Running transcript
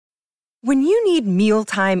When you need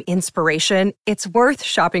mealtime inspiration, it's worth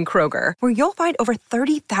shopping Kroger, where you'll find over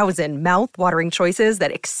 30,000 mouth-watering choices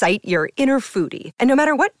that excite your inner foodie. And no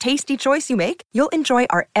matter what tasty choice you make, you'll enjoy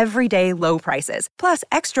our everyday low prices, plus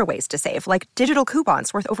extra ways to save, like digital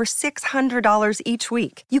coupons worth over $600 each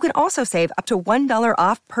week. You can also save up to $1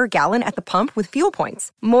 off per gallon at the pump with fuel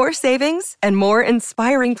points. More savings and more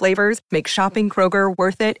inspiring flavors make shopping Kroger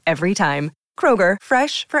worth it every time. Kroger,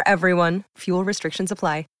 fresh for everyone. Fuel restrictions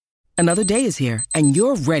apply. Another day is here, and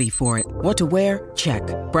you're ready for it. What to wear? Check.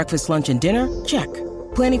 Breakfast, lunch, and dinner? Check.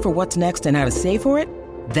 Planning for what's next and how to save for it?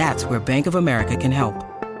 That's where Bank of America can help.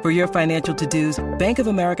 For your financial to-dos, Bank of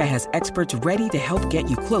America has experts ready to help get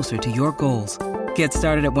you closer to your goals. Get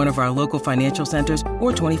started at one of our local financial centers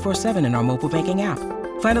or 24/7 in our mobile banking app.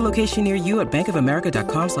 Find a location near you at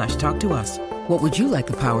bankofamerica.com/talktous. What would you like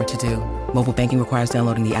the power to do? Mobile banking requires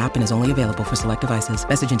downloading the app and is only available for select devices.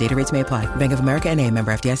 Message and data rates may apply. Bank of America N.A.,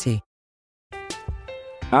 member FDIC.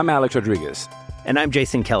 I'm Alex Rodriguez. And I'm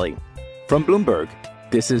Jason Kelly. From Bloomberg,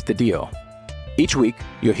 this is The Deal. Each week,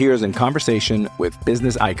 you'll hear us in conversation with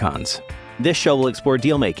business icons. This show will explore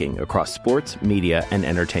deal-making across sports, media, and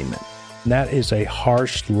entertainment. That is a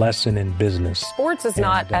harsh lesson in business. Sports is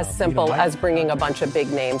not as simple as bringing a bunch of big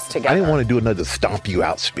names together. I didn't want to do another stomp you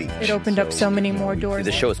out speech. It opened up so many more doors.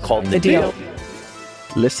 The show is called The Deal.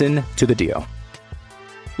 Listen to The Deal.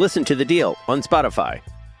 Listen to The Deal on Spotify.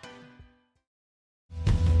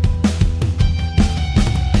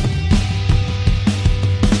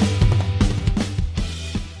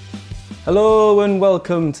 Hello and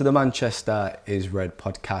welcome to the Manchester is Red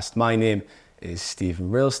podcast. My name is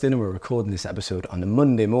Stephen Railston and we're recording this episode on a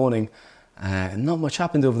Monday morning. Not much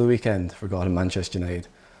happened over the weekend regarding Manchester United.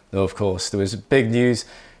 Though of course there was big news.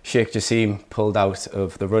 Sheikh Jassim pulled out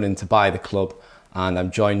of the running to buy the club, and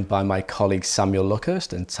I'm joined by my colleagues Samuel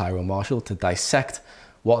Luckhurst and Tyrone Marshall to dissect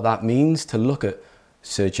what that means to look at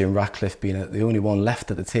Sir Jim Ratcliffe being the only one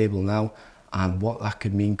left at the table now and what that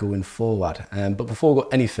could mean going forward. But before we go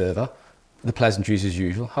any further, the pleasantries as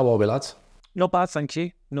usual. How are we, lads? Not bad, thank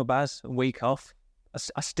you. Not bad. A week off.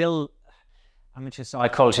 Amateur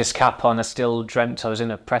psychologist cap on. I still dreamt I was in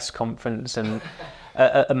a press conference and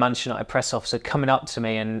a Manchester United press officer coming up to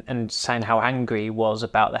me and saying how angry he was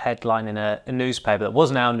about the headline in a newspaper that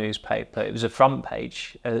wasn't our newspaper. It was a front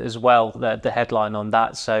page as well, the headline on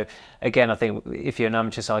that. So again, I think if you're an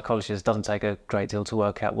amateur psychologist, it doesn't take a great deal to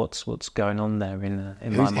work out what's going on there in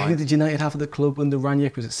my mind. Who did United have at the club under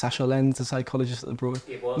Ranić? Was it Sasha Lenz, the psychologist at the Broad?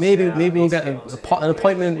 It was. Maybe we'll get an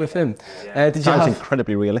appointment with him. Sounds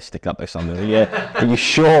incredibly realistic, that though, Samuel. Yeah. Are you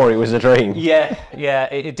sure it was a dream? Yeah.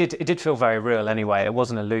 It did feel very real anyway. It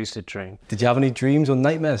wasn't a lucid dream. Did you have any dreams or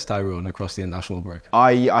nightmares, Tyrone, across the international break?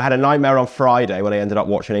 I had a nightmare on Friday when I ended up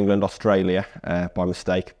watching England-Australia by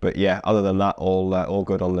mistake. But yeah, other than that, all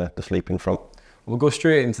good on the sleeping front. We'll go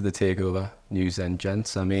straight into the takeover news then,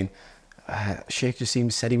 gents. I mean, Sheikh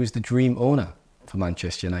Jassim said he was the dream owner for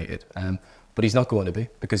Manchester United, but he's not going to be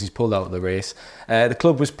because he's pulled out of the race. The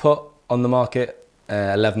club was put on the market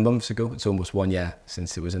 11 months ago. It's almost 1 year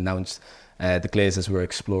since it was announced. The Glazers were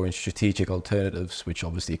exploring strategic alternatives, which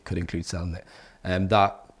obviously could include selling it.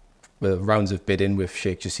 Rounds of bidding with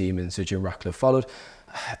Sheikh Jassim and Sir Jim Ratcliffe followed.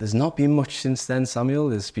 There's not been much since then, Samuel.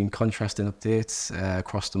 There's been contrasting updates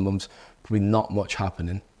across the months. Probably not much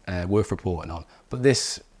happening worth reporting on. But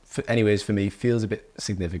this, anyways, for me, feels a bit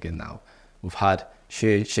significant now. We've had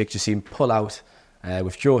Sheikh Jassim pull out,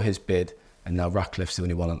 withdraw his bid, and now Ratcliffe's the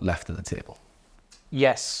only one left at the table.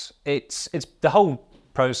 Yes, it's the whole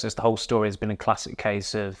process, the whole story has been a classic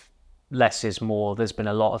case of less is more. There's been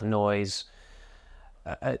a lot of noise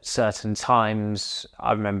at certain times.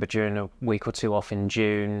 I remember during a week or two off in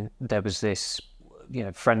June, there was this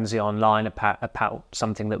frenzy online about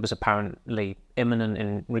something that was apparently imminent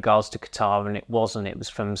in regards to Qatar, and it wasn't. It was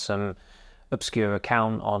from some obscure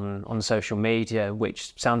account on social media,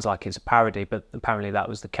 which sounds like it's a parody, but apparently that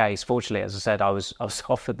was the case. Fortunately, as I said, I was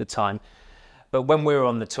off at the time. But when we were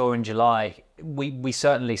on the tour in July, we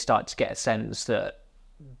certainly started to get a sense that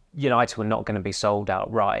United were not going to be sold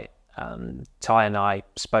outright. Ty and I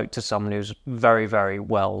spoke to someone who's very, very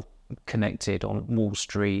well connected on Wall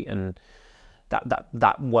Street and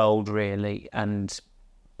that world really, and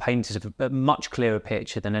painted a much clearer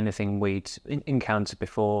picture than anything we'd encountered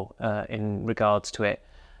before in regards to it.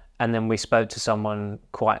 And then we spoke to someone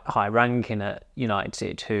quite high ranking at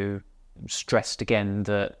United who stressed again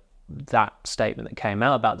that statement that came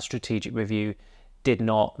out about the strategic review did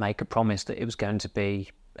not make a promise that it was going to be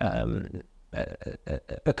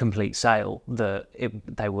a complete sale, that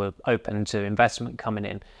they were open to investment coming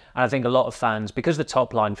in. And I think a lot of fans, because the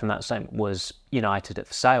top line from that statement was United at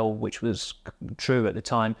for sale, which was true at the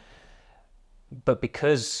time, But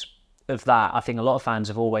because of that, I think a lot of fans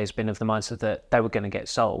have always been of the mindset that they were going to get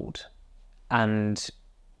sold. And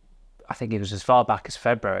I think it was as far back as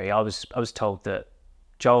February, I was told that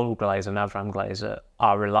Joel Glazer and Avram Glazer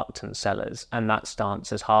are reluctant sellers, and that stance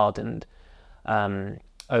has hardened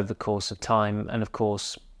over the course of time. And of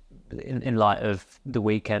course, in light of the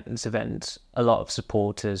weekend's events, a lot of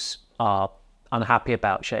supporters are unhappy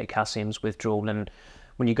about Sheikh Jassim's withdrawal. And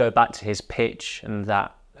when you go back to his pitch and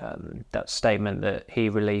that statement that he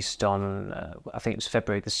released on, I think it was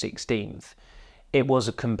February the 16th, it was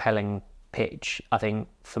a compelling pitch. I think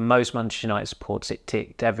for most Manchester United supporters, it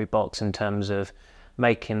ticked every box in terms of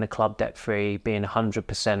making the club debt-free, being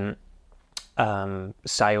 100%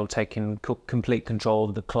 sale, taking complete control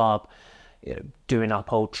of the club, doing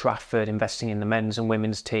up Old Trafford, investing in the men's and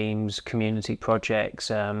women's teams, community projects,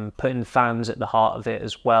 putting fans at the heart of it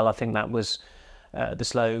as well. I think that was the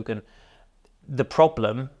slogan. The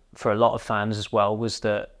problem for a lot of fans as well was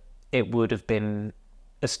that it would have been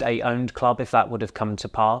a state-owned club if that would have come to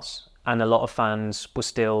pass. And a lot of fans were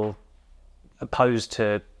still opposed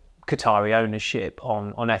to Qatari ownership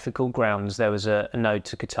on ethical grounds. There was a No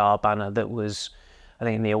to Qatar banner that was, I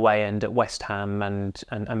think, in the away end at West Ham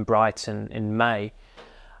and Brighton in May.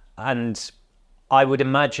 And I would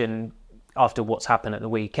imagine after what's happened at the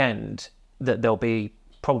weekend that there'll be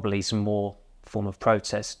probably some more form of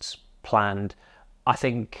protests planned. I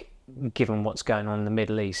think given what's going on in the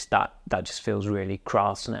Middle East, that just feels really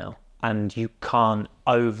crass now. And you can't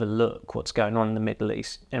overlook what's going on in the Middle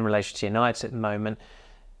East in relation to United at the moment.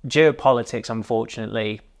 Geopolitics,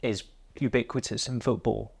 unfortunately, is ubiquitous in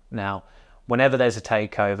football now. Whenever there's a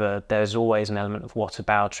takeover, there's always an element of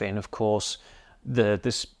whataboutery. And of course,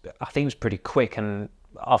 this I think it was pretty quick. And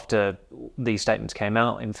after these statements came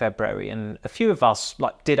out in February, and a few of us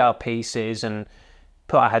did our pieces and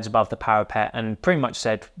put our heads above the parapet and pretty much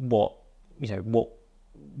said what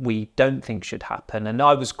we don't think should happen. And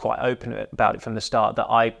I was quite open about it from the start that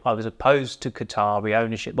I was opposed to Qatari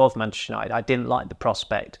ownership of Manchester United. I didn't like the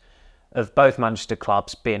prospect of both Manchester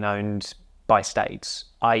clubs being owned by states.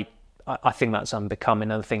 I think that's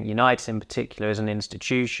unbecoming. I think United in particular as an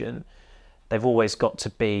institution, they've always got to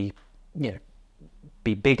be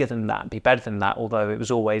bigger than that, be better than that, although it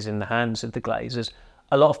was always in the hands of the Glazers.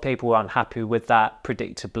 A lot of people were unhappy with that,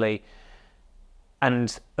 predictably.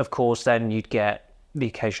 And of course, then you'd get the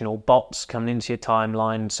occasional bots coming into your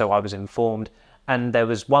timeline, so I was informed. And there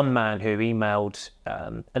was one man who emailed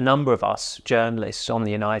a number of us journalists on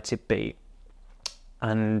the United beat,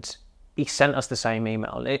 and he sent us the same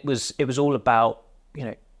email. It was all about,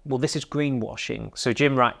 well, this is greenwashing. So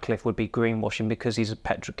Jim Ratcliffe would be greenwashing because he's a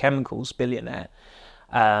petrochemicals billionaire.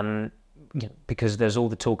 Because there's all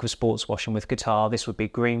the talk of sports washing with Qatar, this would be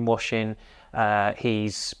greenwashing.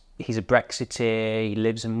 He's a Brexiteer, he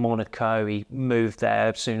lives in Monaco, he moved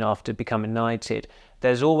there soon after becoming United.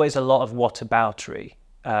 There's always a lot of whataboutery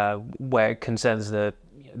where it concerns the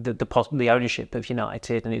ownership of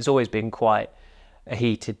United, and it's always been quite a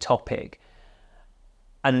heated topic.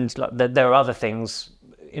 And there are other things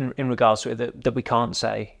in regards to it that we can't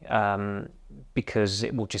say because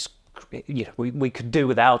it will just, we could do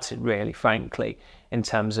without it really, frankly, in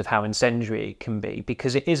terms of how incendiary it can be,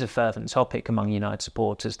 because it is a fervent topic among United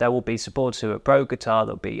supporters. There will be supporters who are pro-Qatar,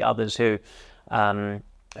 there'll be others who are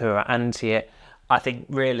anti it. I think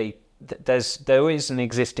really there is an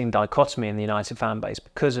existing dichotomy in the United fan base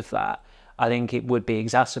because of that. I think it would be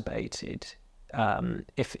exacerbated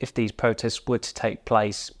if these protests were to take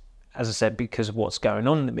place, as I said, because of what's going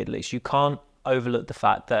on in the Middle East. You can't overlook the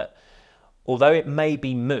fact that although it may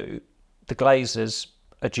be moot, the Glazers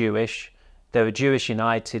are Jewish. There are Jewish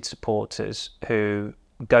United supporters who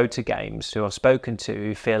go to games, who I've spoken to,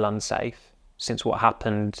 who feel unsafe since what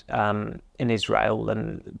happened in Israel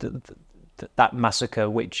and that massacre,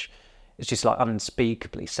 which is just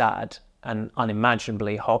unspeakably sad and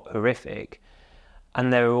unimaginably horrific.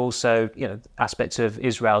 And there are also, aspects of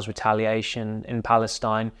Israel's retaliation in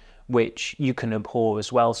Palestine, which you can abhor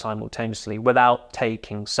as well simultaneously without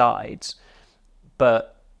taking sides.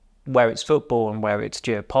 But where it's football and where it's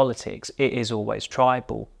geopolitics, it is always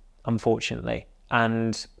tribal, unfortunately.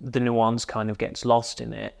 And the nuance kind of gets lost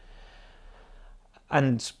in it.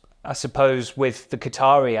 And I suppose with the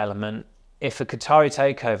Qatari element, if a Qatari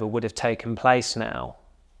takeover would have taken place now,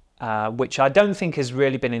 which I don't think has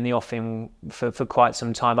really been in the offing for quite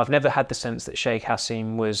some time. I've never had the sense that Sheikh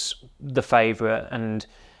Jassim was the favourite, and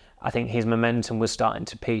I think his momentum was starting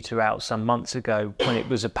to peter out some months ago when it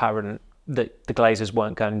was apparent that the Glazers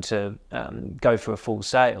weren't going to go for a full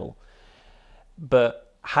sale.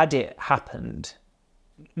 But had it happened,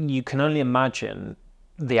 you can only imagine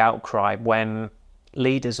the outcry when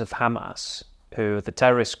leaders of Hamas who are the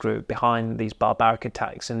terrorist group behind these barbaric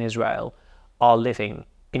attacks in Israel, are living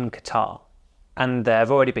in Qatar. And there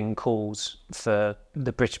have already been calls for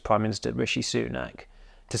the British Prime Minister, Rishi Sunak,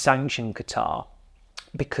 to sanction Qatar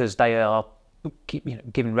because they are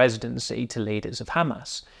giving residency to leaders of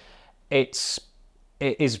Hamas. It's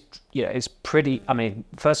pretty, I mean,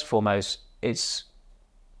 first and foremost, it's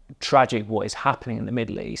tragic what is happening in the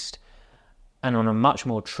Middle East. And on a much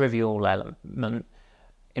more trivial element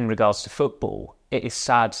in regards to football, it is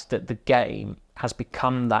sad that the game has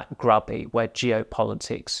become that grubby where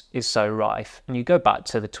geopolitics is so rife. And you go back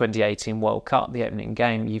to the 2018 World Cup, the opening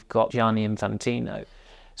game, you've got Gianni Infantino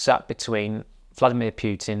sat between Vladimir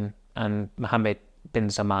Putin and Mohammed bin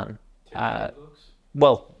Salman.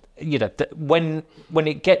 When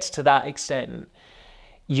it gets to that extent,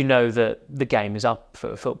 you know that the game is up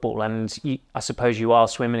for football, and I suppose you are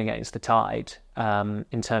swimming against the tide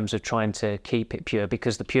in terms of trying to keep it pure,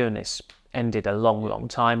 because the pureness ended a long, long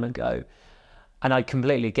time ago. And I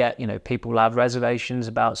completely get, people have reservations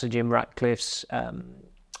about Sir Jim Ratcliffe's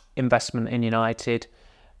investment in United,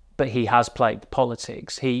 but he has played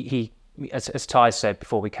politics. He as Ty said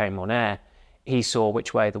before we came on air, he saw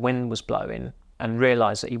which way the wind was blowing and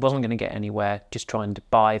realised that he wasn't going to get anywhere just trying to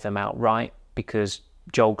buy them outright, because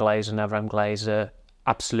Joel Glazer and Avram Glazer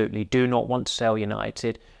absolutely do not want to sell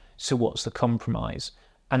United. So what's the compromise?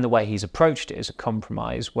 And the way he's approached it is a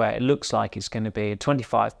compromise where it looks like it's going to be a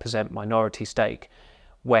 25% minority stake,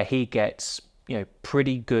 where he gets,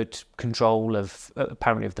 pretty good control of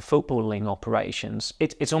apparently of the footballing operations.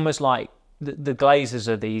 It's almost like the Glazers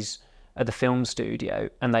are the film studio,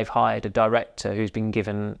 and they've hired a director who's been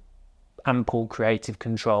given ample creative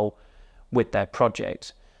control with their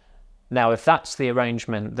project. Now, if that's the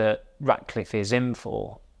arrangement that Ratcliffe is in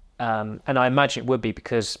for, and I imagine it would be,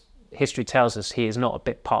 because history tells us he is not a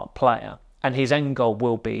bit part player, and his end goal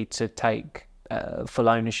will be to take full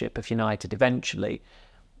ownership of United eventually,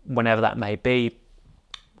 whenever that may be.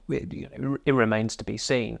 It remains to be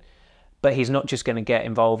seen. But he's not just going to get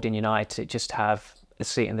involved in United just to have a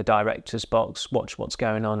seat in the director's box, watch what's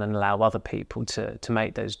going on and allow other people to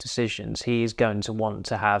make those decisions. He is going to want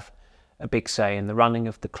to have a big say in the running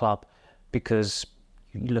of the club, because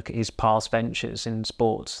you look at his past ventures in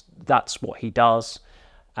sports, that's what he does.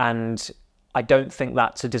 And I don't think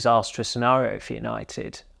that's a disastrous scenario for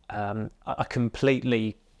United. I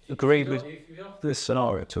completely agree with... If you have this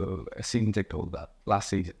scenario to a season ticket holder that last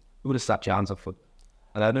season, who would have sat your hands up for?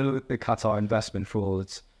 And I know the Qatar investment, for all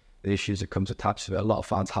the issues that comes attached to it, a lot of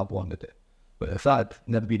fans have wanted it. But if that had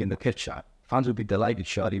never been in the picture, fans would be delighted,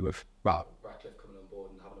 surely, with Ratcliffe coming on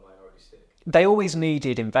board and having a minority stake. They always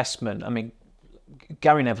needed investment. I mean,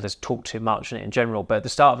 Gary Neville has talked too much on it in general, but at the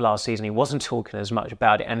start of last season, he wasn't talking as much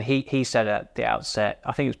about it. And he said at the outset,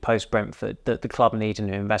 I think it was post-Brentford, that the club needed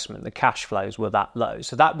new investment. The cash flows were that low.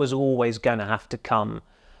 So that was always going to have to come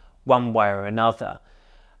one way or another.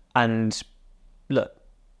 And look,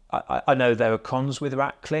 I know there are cons with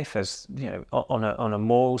Ratcliffe, as on a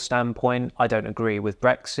moral standpoint. I don't agree with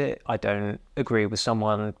Brexit. I don't agree with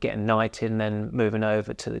someone getting knighted and then moving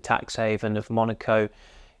over to the tax haven of Monaco.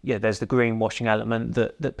 Yeah, there's the greenwashing element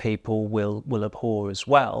that people will abhor as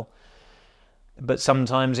well. But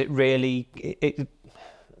sometimes it really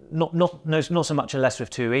not so much a lesser of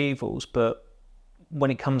two evils, but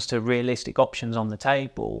when it comes to realistic options on the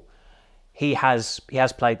table, he has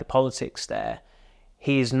played the politics there.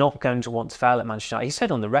 He is not going to want to fail at Manchester United. He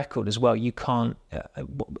said on the record as well, you can't,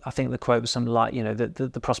 I think the quote was something like,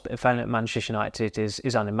 the prospect of failing at Manchester United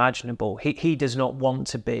is unimaginable. He does not want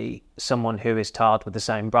to be someone who is tarred with the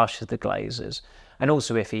same brush as the Glazers. And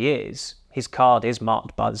also, if he is, his card is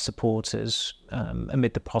marked by the supporters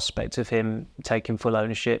amid the prospect of him taking full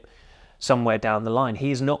ownership somewhere down the line. He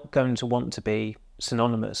is not going to want to be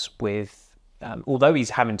synonymous with, although he's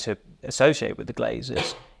having to associate with the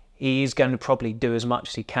Glazers, he is going to probably do as much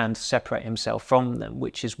as he can to separate himself from them,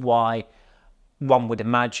 which is why one would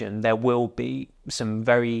imagine there will be some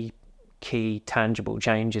very key, tangible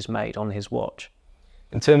changes made on his watch.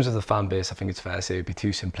 In terms of the fan base, I think it's fair to say it would be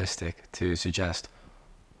too simplistic to suggest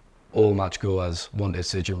all matchgoers wanted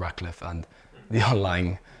Sir Jim Ratcliffe and the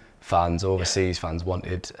online fans, overseas fans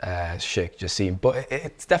wanted Sheikh Jassim. But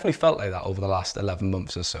it's definitely felt like that over the last 11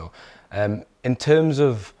 months or so. In terms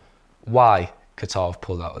of why Qatar have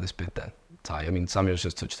pulled out of this bid then, Ty? I mean, Samuel's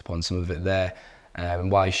just touched upon some of it there,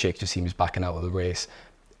 and why Sheikh Jassim is backing out of the race.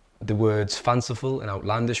 The words fanciful and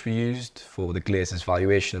outlandish were used for the Glazers'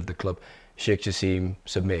 valuation of the club. Sheikh Jassim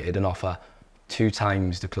submitted an offer 2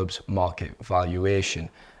 times the club's market valuation.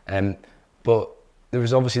 But there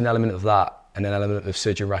was obviously an element of that and an element of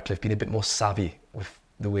Sir Jim Ratcliffe being a bit more savvy with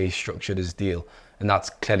the way he structured his deal. And that's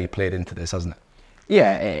clearly played into this, hasn't it?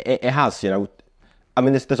 Yeah, it has. I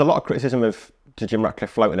mean, there's a lot of criticism of Jim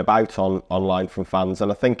Ratcliffe floating about online from fans, and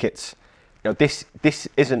I think it's, this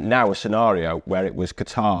isn't now a scenario where it was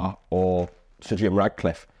Qatar or Sir Jim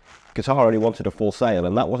Ratcliffe. Qatar only wanted a full sale,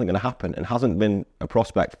 and that wasn't going to happen, and hasn't been a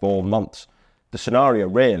prospect for months. The scenario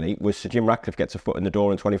really was Sir Jim Ratcliffe gets a foot in the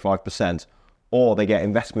door and 25%, or they get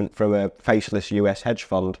investment from a faceless US hedge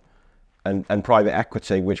fund and private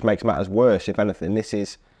equity, which makes matters worse. If anything, this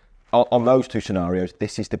is, on those two scenarios,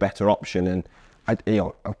 this is the better option. And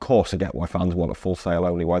of course I get why fans want a full sale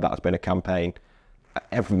only, why that has been a campaign.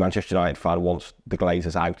 Every Manchester United fan wants the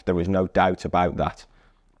Glazers out. There is no doubt about that.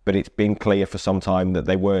 But it's been clear for some time that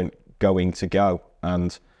they weren't going to go.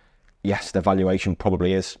 And yes, their valuation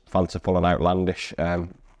probably is fanciful and outlandish.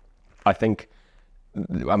 I think,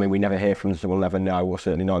 we never hear from them, so we'll never know, or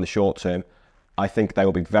certainly not in the short term. I think they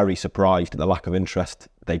will be very surprised at the lack of interest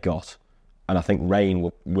they got. And I think Rain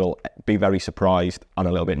will be very surprised and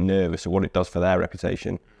a little bit nervous at what it does for their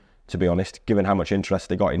reputation, to be honest, given how much interest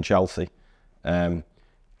they got in Chelsea.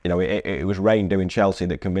 It was Rain doing Chelsea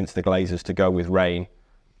that convinced the Glazers to go with Rain.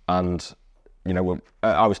 And,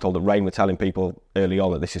 I was told that Rain were telling people early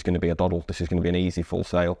on that this is going to be a doddle, this is going to be an easy full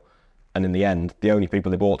sale. And in the end, the only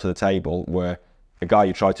people they brought to the table were a guy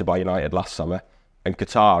who tried to buy United last summer and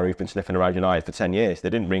Qatar, who've been sniffing around United for 10 years.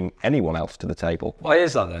 They didn't bring anyone else to the table. Why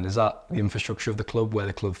is that then? Is that the infrastructure of the club, where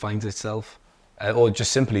the club finds itself? Or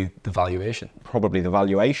just simply the valuation? Probably the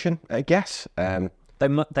valuation, I guess. They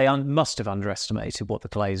must have underestimated what the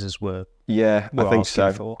Glazers were. Yeah, I think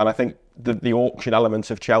so. For. And I think the auction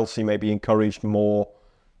elements of Chelsea maybe encouraged more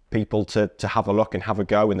people to have a look and have a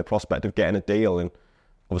go in the prospect of getting a deal. And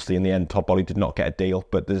obviously, in the end, Todd Boehly did not get a deal.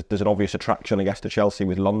 But there's an obvious attraction, I guess, to Chelsea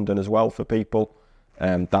with London as well for people.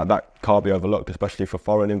 That can't be overlooked, especially for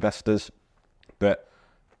foreign investors. But,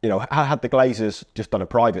 had the Glazers just done a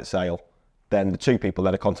private sale, then the two people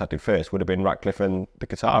that are contacted first would have been Ratcliffe and the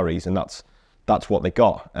Qataris, and that's what they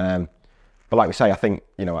got. But like we say, I think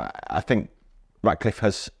Ratcliffe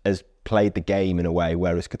has played the game in a way,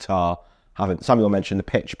 whereas Qatar haven't. Samuel mentioned the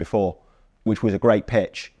pitch before, which was a great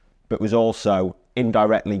pitch, but was also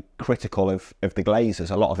indirectly critical of the Glazers.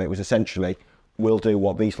 A lot of it was essentially, we'll do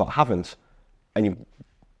what these lot haven't. And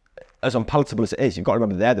as unpalatable as it is, you've got to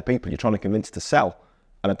remember they're the people you're trying to convince to sell.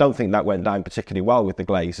 And I don't think that went down particularly well with the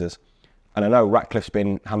Glazers. And I know Ratcliffe's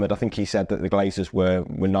been hammered. I think he said that the Glazers were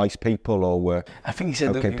nice people, or were... I think he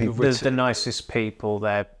said okay that the nicest people.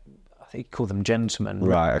 I think he called them gentlemen.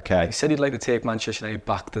 Right, okay. He said he'd like to take Manchester United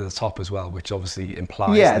back to the top as well, which obviously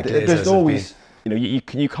implies the Glazers there's always...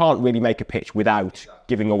 You can't really make a pitch without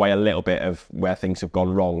giving away a little bit of where things have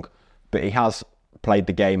gone wrong. But he has played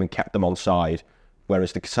the game and kept them on side,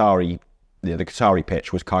 whereas the Qatari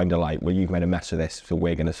pitch was kind of like, well, you've made a mess of this, so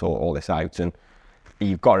we're going to sort all this out. And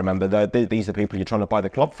you've got to remember that these are the people you're trying to buy the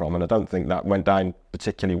club from, and I don't think that went down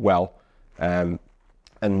particularly well. And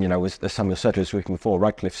as Samuel said this week before,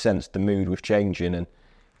 Ratcliffe sensed the mood was changing, and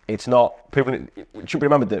it's not. People should be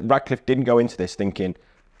remembered that Ratcliffe didn't go into this thinking,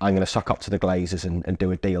 I'm going to suck up to the Glazers and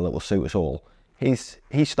do a deal that will suit us all.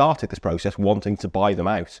 He started this process wanting to buy them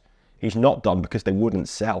out. He's not done because they wouldn't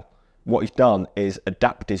sell. What he's done is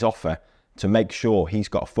adapt his offer to make sure he's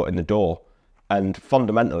got a foot in the door. And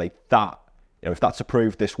fundamentally, that, if that's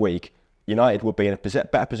approved this week, United will be in a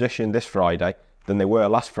better position this Friday than they were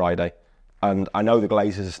last Friday. And I know the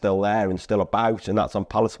Glazers are still there and still about, and that's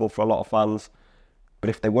unpalatable for a lot of fans. But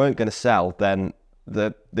if they weren't going to sell, then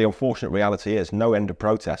the unfortunate reality is no end of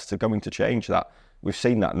protests are going to change that. We've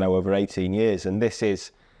seen that now over 18 years, and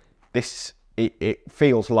it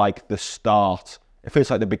feels like the start. It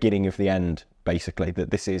feels like the beginning of the end, basically.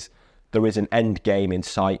 That there is an end game in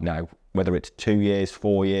sight now, whether it's 2 years,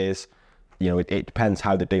 4 years. It depends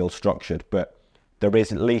how the deal's structured, but there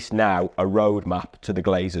is at least now a roadmap to the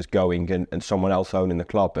Glazers going and someone else owning the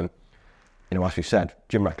club. And as we said,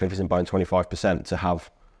 Jim Ratcliffe isn't buying 25% to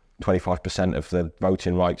have 25% of the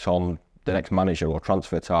voting rights on the next manager or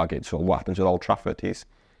transfer targets or what happens with Old Trafford. He's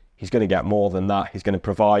going to get more than that. He's going to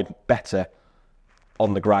provide better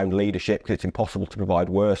on the ground leadership, because it's impossible to provide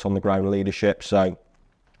worse on the ground leadership. So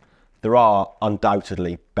there are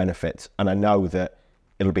undoubtedly benefits, and I know that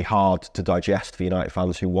it'll be hard to digest for United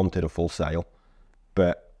fans who wanted a full sale.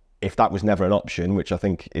 But if that was never an option, which I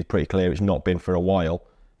think is pretty clear it's not been for a while,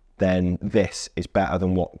 then this is better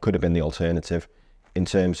than what could have been the alternative in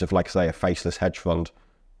terms of, like I say, a faceless hedge fund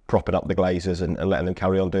propping up the Glazers and letting them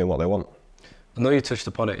carry on doing what they want. I know you touched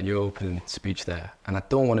upon it in your opening speech there, and I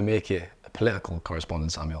don't want to make it a political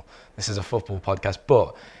correspondent, Samuel. This is a football podcast,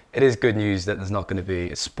 but it is good news that there's not going to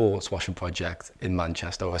be a sports washing project in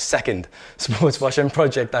Manchester, or a second sports washing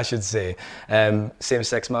project, I should say.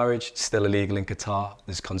 Same-sex marriage, still illegal in Qatar.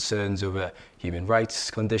 There's concerns over human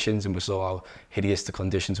rights conditions, and we saw how hideous the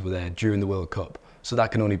conditions were there during the World Cup. So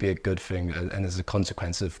that can only be a good thing, and as a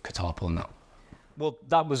consequence of Qatar pulling out. Well,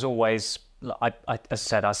 that was always, as I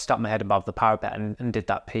said, I stuck my head above the parapet and did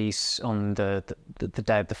that piece on the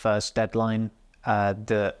day of the first deadline,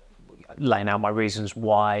 laying out my reasons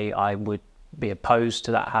why I would be opposed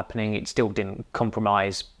to that happening. It still didn't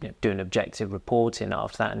compromise doing objective reporting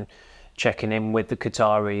after that and checking in with the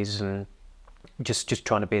Qataris and just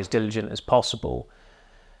trying to be as diligent as possible.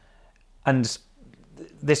 And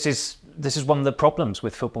this is one of the problems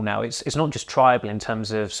with football now. It's not just tribal in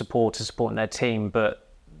terms of supporters supporting their team, but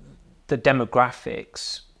the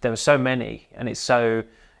demographics. There are so many, and it's so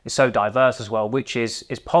diverse as well, which is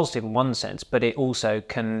positive in one sense, but it also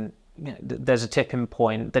can. There's a tipping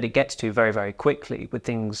point that it gets to very, very quickly with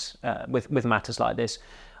things, with matters like this.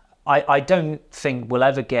 I don't think we'll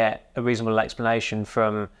ever get a reasonable explanation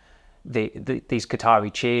from these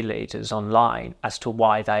Qatari cheerleaders online as to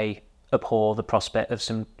why they abhor the prospect of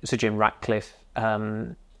Sir Jim Ratcliffe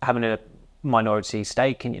having a minority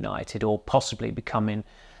stake in United or possibly becoming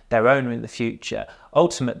their owner in the future.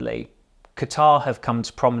 Ultimately, Qatar have come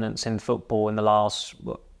to prominence in football in the last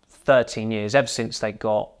 13 years, ever since they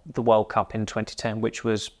got the World Cup in 2010, which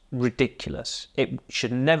was ridiculous. It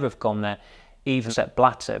should never have gone there. Even Sepp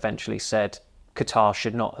Blatter eventually said Qatar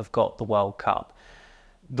should not have got the World Cup.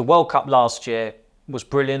 The World Cup last year was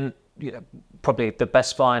brilliant, probably the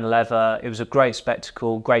best final ever. It was a great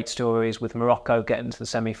spectacle, great stories with Morocco getting to the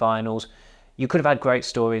semi-finals. You could have had great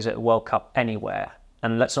stories at a World Cup anywhere.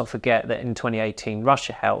 And let's not forget that in 2018,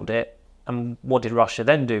 Russia held it. And what did Russia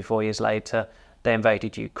then do 4 years later? They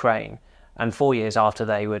invaded Ukraine. And 4 years after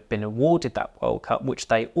they had been awarded that World Cup, which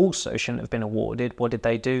they also shouldn't have been awarded, what did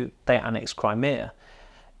they do? They annexed Crimea.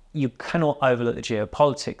 You cannot overlook the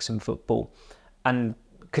geopolitics in football. And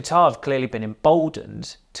Qatar have clearly been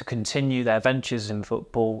emboldened to continue their ventures in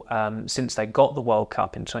football since they got the World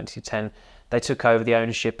Cup in 2010. They took over the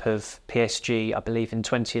ownership of PSG, I believe, in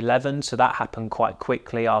 2011. So that happened quite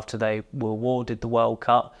quickly after they were awarded the World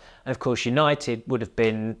Cup. And of course, United would have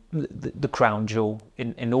been the crown jewel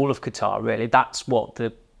in all of Qatar, really. That's what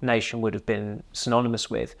the nation would have been synonymous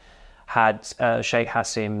with had Sheikh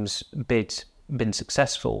Jassim's bid been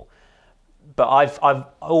successful. But I've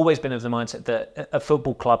always been of the mindset that a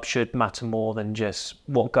football club should matter more than just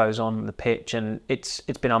what goes on the pitch. And it's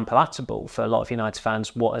been unpalatable for a lot of United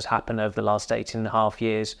fans what has happened over the last 18 and a half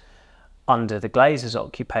years under the Glazers'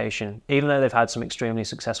 occupation. Even though they've had some extremely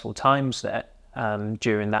successful times there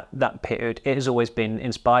during that period, it has always been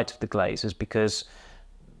in spite of the Glazers because,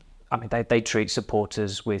 I mean, they treat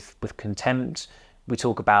supporters with contempt. We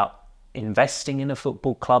talk about investing in a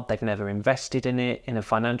football club. They've never invested in it in a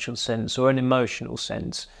financial sense or an emotional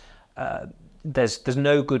sense. There's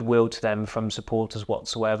no goodwill to them from supporters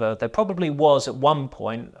whatsoever. There probably was at one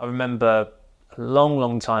point. I remember a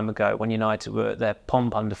long time ago when United were at their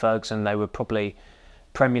pomp under Ferguson. They were probably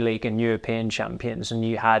Premier League and European champions, and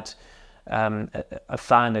you had a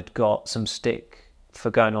fan had got some stick for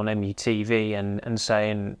going on MUTV and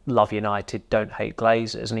saying, "Love United, don't hate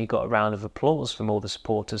Glazers," and he got a round of applause from all the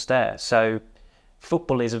supporters there. So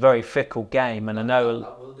football is a very fickle game, and I know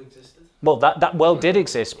that world existed. Well, that world did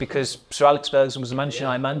exist because Sir Alex Ferguson was the Manchester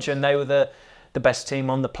United manager, and they were the best team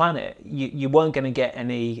on the planet. You weren't going to get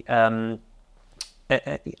any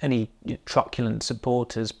truculent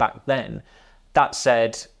supporters back then. That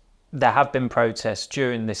said, there have been protests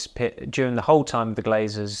during the whole time of the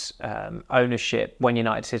Glazers' ownership when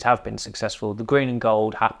United have been successful. The green and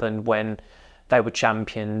gold happened when they were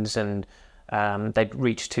champions and they'd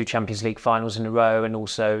reached 2 Champions League finals in a row, and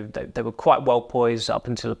also they were quite well poised up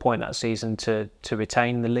until a point that season to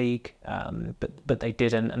retain the league, but they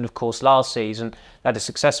didn't. And of course, last season they had a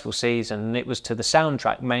successful season, and it was to the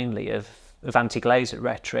soundtrack mainly of anti-Glazer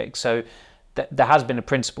rhetoric. So there has been a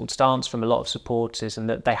principled stance from a lot of supporters, and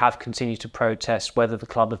that they have continued to protest whether the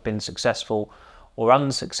club have been successful or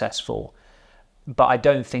unsuccessful. But I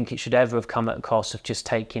don't think it should ever have come at the cost of just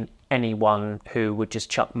taking anyone who would just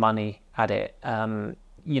chuck money at it.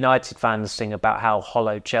 United fans sing about how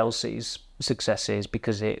hollow Chelsea's success is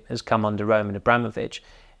because it has come under Roman Abramovich.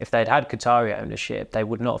 If they'd had Qatari ownership, they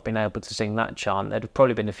would not have been able to sing that chant. There'd have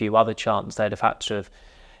probably been a few other chants they'd have had to have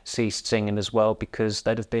ceased singing as well because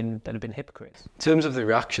they'd have been hypocrites. In terms of the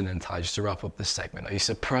reaction then, Ty, just to wrap up this segment, are you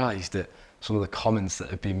surprised at some of the comments that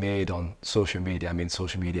have been made on social media? I mean,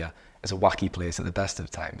 social media as a wacky place at the best of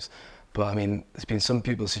times. But I mean, there's been some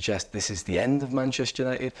people suggest this is the end of Manchester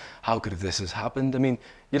United. How could this has happened? I mean,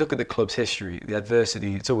 you look at the club's history, the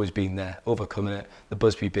adversity, it's always been there, overcoming it, the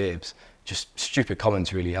Busby Babes. Just stupid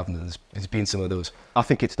comments, really, haven't there? There's been some of those. I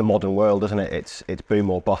think it's the modern world, isn't it? It's boom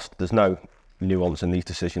or bust. There's no nuance in these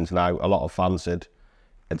decisions now. A lot of fans had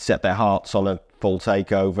set their hearts on a full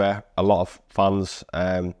takeover. A lot of fans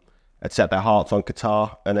had set their hearts on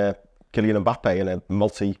Qatar and a Kylian Mbappe and a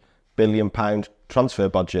multi-billion-pound transfer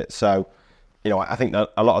budget. So, I think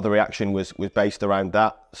that a lot of the reaction was based around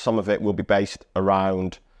that. Some of it will be based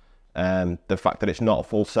around the fact that it's not a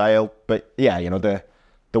full sale. But yeah,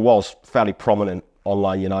 there was fairly prominent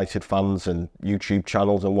online United fans and YouTube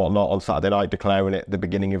channels and whatnot on Saturday night declaring it the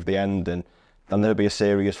beginning of the end, and then there'll be a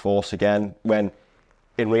serious force again, when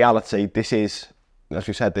in reality this is, as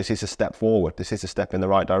we said, this is a step forward. This is a step in the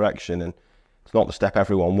right direction, and it's not the step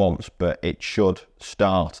everyone wants, but it should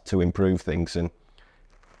start to improve things. And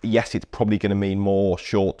yes, it's probably going to mean more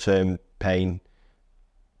short-term pain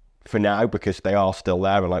for now because they are still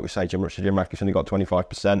there, and like we say, Jim Ratcliffe's only got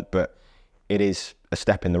 25%, but it is a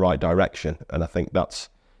step in the right direction, and I think that's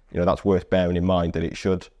worth bearing in mind, that it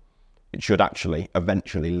should actually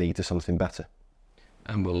eventually lead to something better.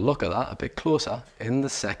 And we'll look at that a bit closer in the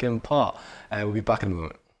second part. We'll be back in a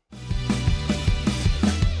moment.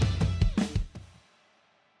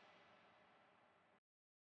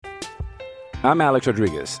 I'm Alex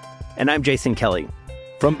Rodriguez. And I'm Jason Kelly.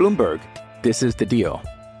 From Bloomberg, this is The Deal.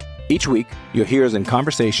 Each week, you'll hear us in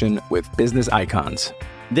conversation with business icons.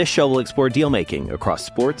 This show will explore deal-making across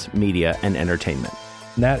sports, media, and entertainment.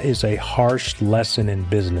 That is a harsh lesson in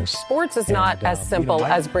business. Sports is not as simple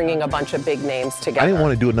as bringing a bunch of big names together. I didn't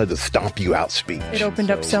want to do another stomp you out speech. It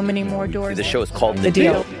opened up so many more doors. The show is called The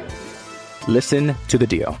Deal. Listen to The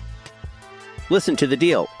Deal. Listen to The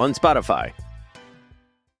Deal on Spotify.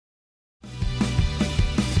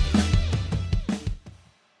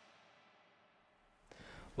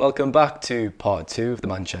 Welcome back to part 2 of the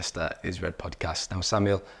Manchester is Red podcast. Now,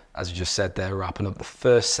 Samuel, as you just said there, wrapping up the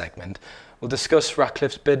first segment, we'll discuss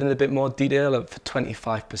Ratcliffe's bid in a bit more detail for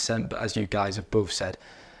 25%, but as you guys have both said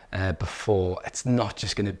before, it's not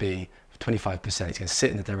just going to be 25%. He's going to sit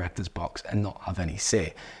in the director's box and not have any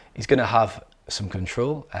say. He's going to have some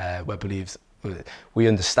control, we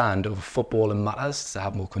understand, over football and matters, to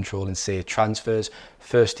have more control in, say, transfers,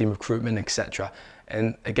 first team recruitment, etc.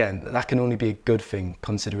 And again, that can only be a good thing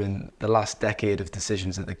considering the last decade of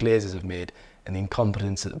decisions that the Glazers have made and the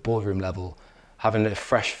incompetence at the boardroom level. Having a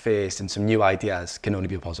fresh face and some new ideas can only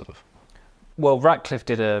be a positive. Well, Ratcliffe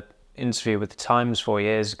did an interview with the Times 4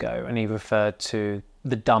 years ago, and he referred to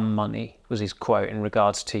the dumb money was his quote in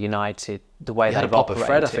regards to United, the way they've operated.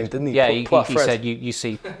 Fred, I think, didn't he? Yeah, he said you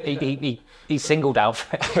see, he singled out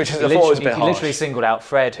Fred. Which is always a bit harsh. He literally singled out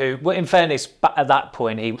Fred, who, well, in fairness, at that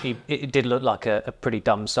point, it did look like a pretty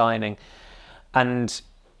dumb signing. And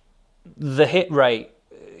the hit rate,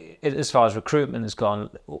 as far as recruitment has gone,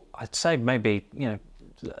 I'd say maybe,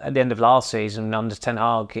 at the end of last season under Ten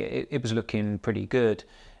Hag, it was looking pretty good.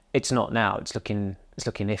 It's not now. It's looking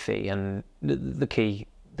iffy. And the key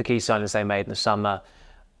signings they made in the summer,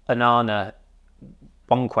 Onana.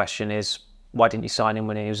 One question is, why didn't you sign him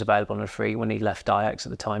when he was available on a free when he left Ajax at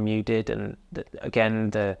the time you did? And again,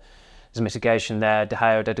 there's mitigation there. De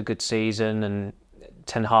Gea did a good season, and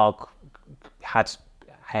Ten Hag had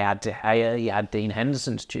De Gea. He had Dean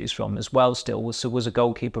Henderson to choose from as well. Still, so was a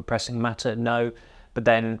goalkeeper pressing matter? No, but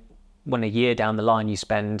then, when a year down the line you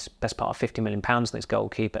spend best part of £50 million on this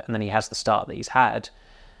goalkeeper, and then he has the start that he's had,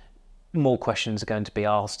 more questions are going to be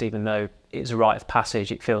asked, even though it's a rite of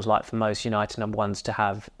passage, it feels like, for most United number ones to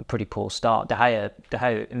have a pretty poor start. De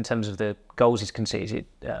Gea, in terms of the goals he's conceded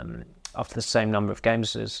after the same number of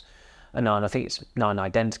games as Onana, I think it's 9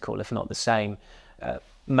 identical, if not the same.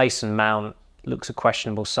 Mason Mount looks a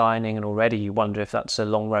questionable signing, and already you wonder if that's a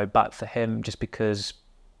long road back for him, just because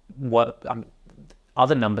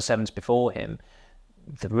other number 7s before him,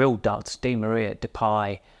 the real duds, Di Maria,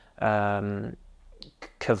 Depay,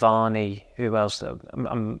 Cavani, who else?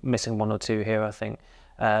 I'm missing 1 or 2 here, I think.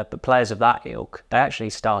 But players of that ilk, they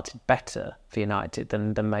actually started better for United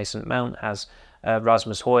than Mason Mount has.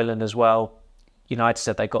 Rasmus Højlund as well. United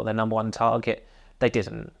said they got their number 1 target. They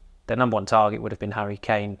didn't. Their number 1 target would have been Harry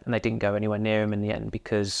Kane, and they didn't go anywhere near him in the end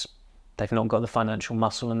because they've not got the financial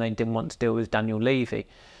muscle and they didn't want to deal with Daniel Levy.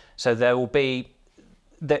 So there will be,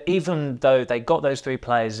 even though they got those 3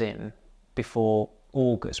 players in before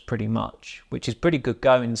August pretty much, which is pretty good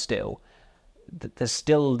going still, there's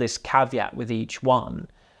still this caveat with each one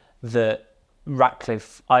that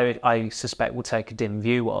Ratcliffe, I suspect, will take a dim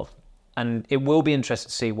view of. And it will be interesting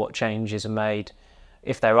to see what changes are made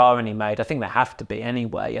if there are any made, I think there have to be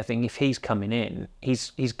anyway. I think if he's coming in, he's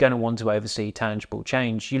going to want to oversee tangible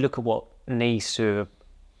change. You look at what Nice, who are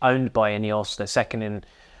owned by Ineos, they're second in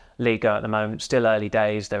Liga at the moment, still early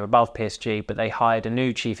days, they're above PSG, but they hired a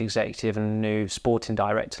new chief executive and a new sporting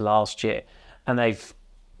director last year, and they've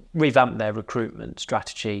revamped their recruitment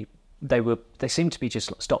strategy. They seem to be just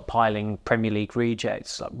stockpiling Premier League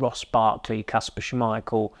rejects like Ross Barkley, Kasper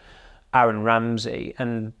Schmeichel, Aaron Ramsey,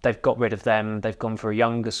 and they've got rid of them. They've gone for a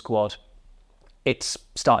younger squad. It's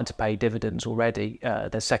starting to pay dividends already.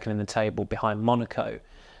 They're second in the table behind Monaco.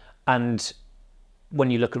 And when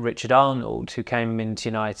you look at Richard Arnold, who came into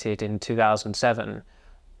United in 2007,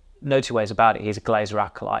 no two ways about it, he's a Glazer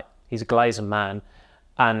acolyte. He's a Glazer man.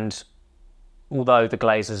 And although the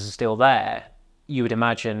Glazers are still there, you would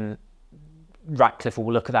imagine Ratcliffe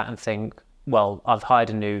will look at that and think, well, I've hired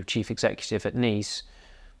a new chief executive at Nice.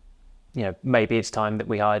 Maybe it's time that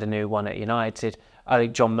we hired a new one at United. I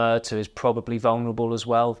think John Murtough is probably vulnerable as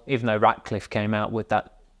well, even though Ratcliffe came out with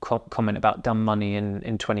that comment about dumb money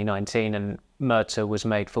in 2019, and Murtough was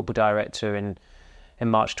made football director in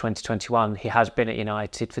March 2021. He has been at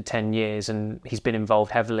United for 10 years, and he's been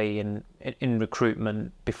involved heavily in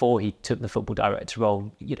recruitment before he took the football director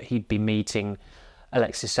role. He'd be meeting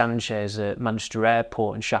Alexis Sanchez at Manchester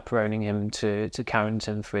Airport and chaperoning him to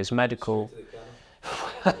Carrington for his medical.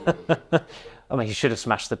 I mean, he should have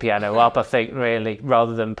smashed the piano up, I think, really,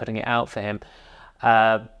 rather than putting it out for him.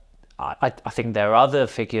 I think there are other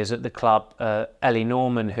figures at the club. Ellie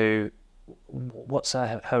Norman, who, what's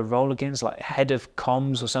her role again? It's like head of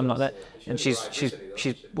comms or something like that. And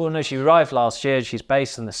she arrived last year. She's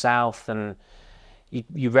based in the south, and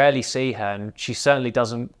you rarely see her, and she certainly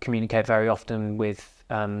doesn't communicate very often with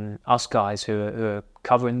us guys who are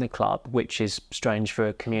covering the club, which is strange for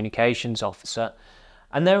a communications officer.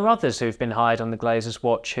 And there are others who've been hired on the Glazers'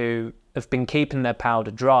 watch who have been keeping their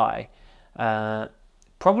powder dry,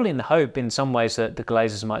 probably in the hope in some ways that the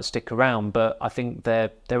Glazers might stick around, but I think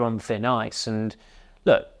they're on thin ice. And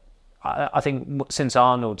look, I think since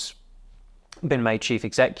Arnold's been made chief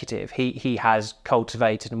executive, he has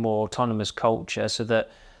cultivated a more autonomous culture so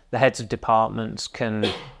that the heads of departments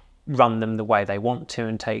can run them the way they want to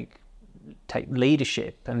and take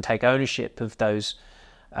leadership and take ownership of those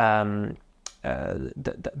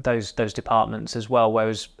departments as well.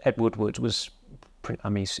 Whereas Ed Woodward was,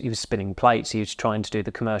 he was spinning plates. He was trying to do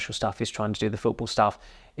the commercial stuff. He was trying to do the football stuff.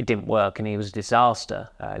 It didn't work, and he was a disaster.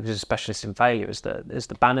 He was a specialist in failure, as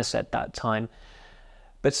the banner said that time.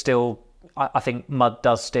 But still, I think mud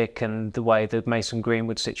does stick, and the way the Mason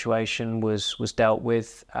Greenwood situation was dealt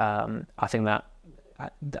with, I think that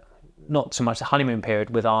not so much the honeymoon period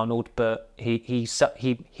with Arnold, but he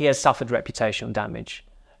has suffered reputational damage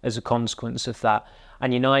as a consequence of that,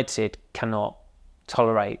 and United cannot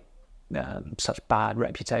tolerate such bad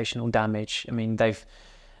reputational damage. I mean, they've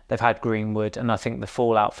had Greenwood, and I think the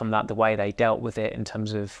fallout from that, the way they dealt with it in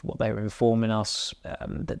terms of what they were informing us,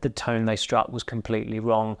 the tone they struck was completely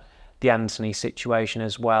wrong. The Anthony situation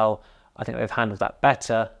as well, I think they've handled that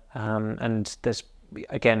better, and there's,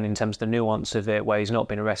 again, in terms of the nuance of it, where he's not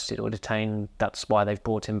been arrested or detained, that's why they've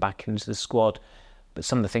brought him back into the squad. But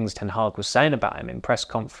some of the things Ten Hag was saying about him in press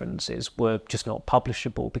conferences were just not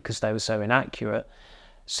publishable because they were so inaccurate.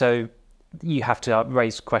 So you have to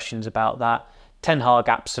raise questions about that. Ten Hag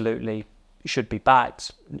absolutely should be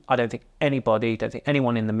backed. I don't think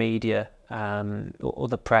anyone in the media or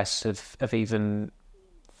the press have even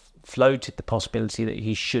floated the possibility that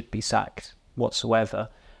he should be sacked whatsoever.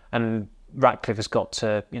 And Ratcliffe has got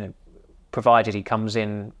to, provided he comes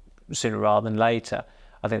in sooner rather than later,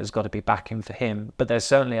 I think there's got to be backing for him. But there's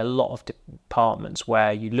certainly a lot of departments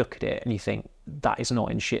where you look at it and you think that is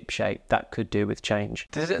not in ship shape. That could do with change.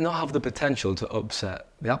 Does it not have the potential to upset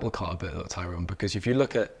the apple cart a bit, though, Tyrone? Because if you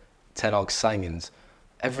look at Ten Hag's signings,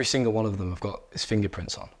 every single one of them have got his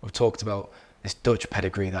fingerprints on. We've talked about this Dutch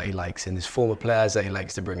pedigree that he likes and his former players that he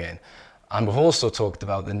likes to bring in. And we've also talked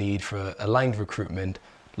about the need for aligned recruitment,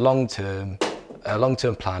 long-term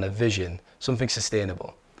plan, a vision, something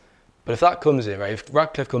sustainable. But if that comes in, right, if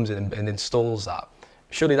Ratcliffe comes in and installs that,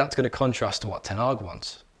 surely that's going to contrast to what Ten Hag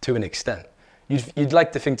wants, to an extent. You'd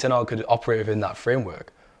like to think Ten Hag could operate within that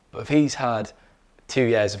framework, but if he's had 2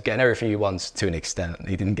 years of getting everything he wants to an extent,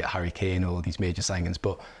 he didn't get Harry Kane or these major signings,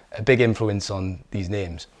 but a big influence on these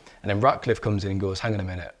names, and then Ratcliffe comes in and goes, hang on a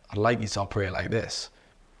minute, I'd like you to operate like this.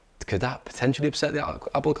 Could that potentially upset the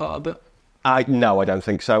apple cart a bit? No, I don't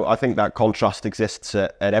think so. I think that contrast exists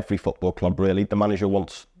at every football club, really. The manager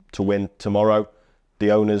wants to win tomorrow,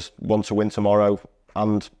 the owners want to win tomorrow,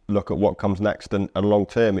 and look at what comes next. And long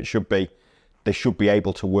term, they should be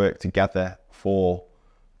able to work together for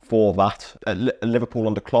for that. At Liverpool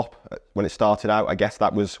under Klopp, when it started out, I guess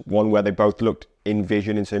that was one where they both looked in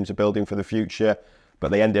vision in terms of building for the future,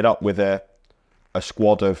 but they ended up with a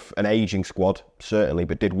squad of an ageing squad, certainly,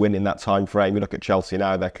 but did win in that time frame. You look at Chelsea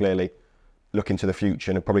now, they're clearly looking to the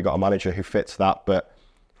future and have probably got a manager who fits that, but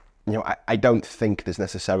I don't think there's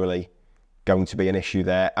necessarily going to be an issue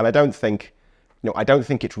there, and I don't think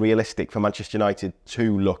it's realistic for Manchester United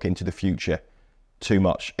to look into the future too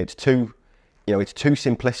much. It's too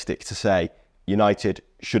simplistic to say United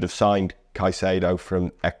should have signed Caicedo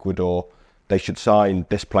from Ecuador. They should sign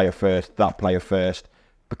this player first, that player first,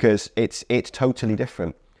 because it's totally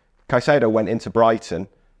different. Caicedo went into Brighton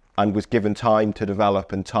and was given time to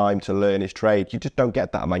develop and time to learn his trade. You just don't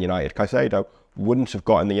get that at Man United. Caicedo wouldn't have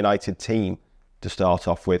gotten the United team to start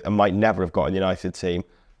off with and might never have gotten the United team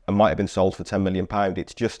and might have been sold for £10 million.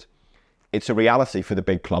 It's a reality for the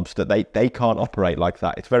big clubs that they can't operate like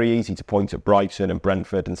that. It's very easy to point at Brighton and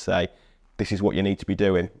Brentford and say, this is what you need to be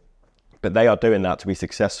doing. But they are doing that to be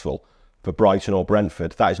successful. For Brighton or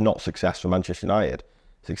Brentford, that is not success for Manchester United.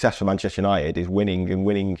 Success for Manchester United is winning and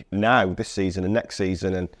winning now, this season and next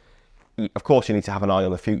season. And of course, you need to have an eye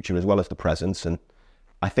on the future as well as the present. And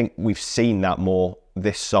I think we've seen that more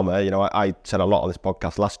this summer. I said a lot on this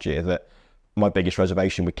podcast last year that my biggest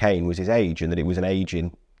reservation with Kane was his age and that it was an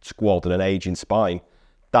ageing squad and an ageing spine.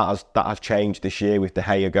 That has changed this year with De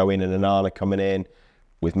Gea going and Onana coming in,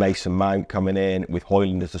 with Mason Mount coming in, with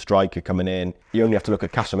Højlund as the striker coming in. You only have to look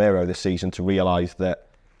at Casemiro this season to realise that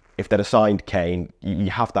if they'd assigned Kane,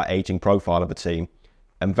 you have that ageing profile of a team,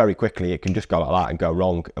 and very quickly it can just go like that and go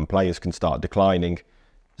wrong, and players can start declining.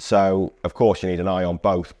 So, of course, you need an eye on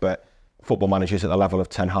both, but football managers at the level of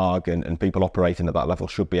Ten Hag and people operating at that level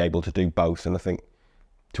should be able to do both. And I think,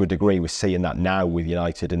 to a degree, we're seeing that now with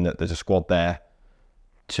United, in that there's a squad there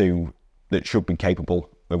that should be capable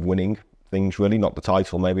of winning things, really. Not the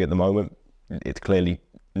title, maybe, at the moment. It clearly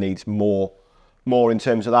needs more in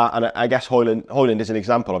terms of that. And I guess Højlund is an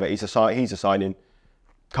example of it. He's a signing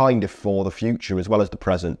kind of for the future as well as the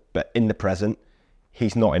present. But in the present,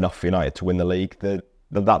 he's not enough for United to win the league.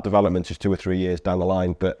 That development is 2 or 3 years down the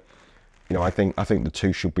line. But I think the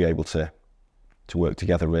two should be able to work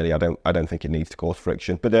together, really. I don't think it needs to cause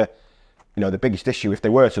friction. But the biggest issue, if they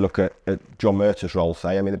were to look at John Murtaugh's role,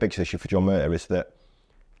 the biggest issue for John Murtaugh is that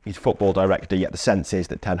he's football director, yet the sense is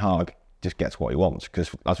that Ten Hag just gets what he wants, because,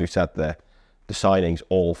 as we've said, the signings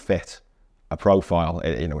all fit a profile.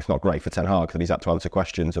 It's not great for Ten Hag that he's had to answer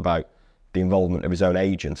questions about the involvement of his own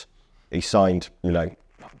agent. He's signed,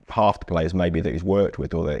 half the players maybe that he's worked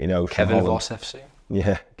with or that he knows. Kevin Voss FC.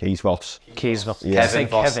 Yeah, Keys Voss. Yeah. Kevin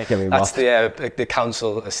Voss. That's the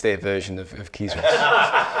council estate version of Keys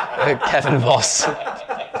Voss. Kevin Voss.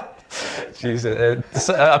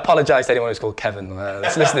 I apologise to anyone who's called Kevin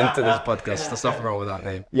that's listening to this podcast. There's nothing wrong with that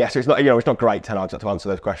name. Yeah, so it's not great, Ten Hag, to answer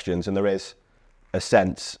those questions, and there is a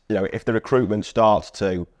sense, if the recruitment starts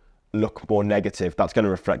to look more negative, that's going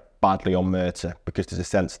to reflect badly on Murtaugh, because there's a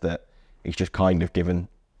sense that he's just kind of given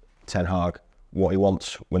Ten Hag what he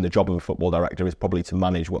wants, when the job of a football director is probably to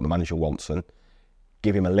manage what the manager wants and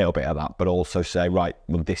give him a little bit of that, but also say, right,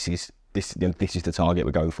 well, this is the target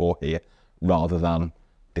we're going for here, rather than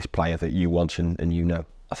this player that you want and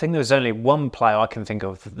I think there was only one player I can think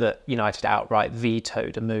of that United outright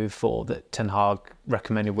vetoed a move for that Ten Hag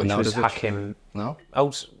recommended, which was Hakim. No?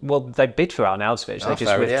 Well, they bid for Arnautovic. They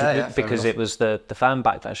just withdrew because it was the fan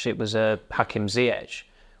backlash. It was Hakim Ziyech,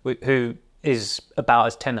 who is about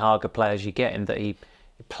as Ten Hag a player as you get, in that he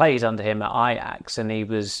played under him at Ajax, and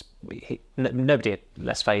nobody,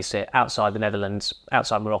 let's face it, outside the Netherlands,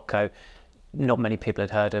 outside Morocco, not many people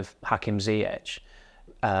had heard of Hakim Ziyech.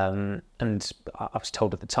 And I was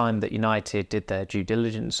told at the time that United did their due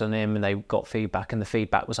diligence on him and they got feedback, and the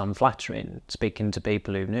feedback was unflattering. Speaking to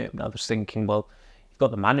people who knew him, I was thinking, well, you've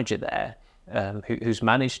got the manager there who's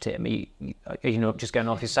managed him. You're not just going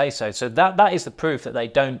off his say-so. So that is the proof that they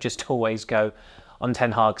don't just always go on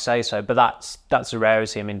Ten Hag's say-so. But that's a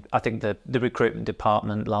rarity. I think the recruitment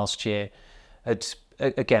department last year had,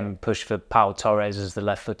 again, pushed for Pau Torres as the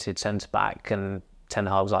left-footed centre-back, and Ten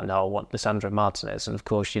Hag was like, no, I want Lisandro Martinez. And of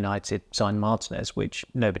course, United signed Martinez, which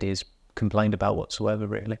nobody has complained about whatsoever,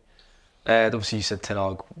 really. Obviously, you said Ten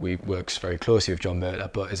Hag works very closely with John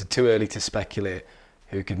Murtaugh, but is it too early to speculate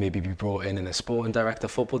who could maybe be brought in a sporting director,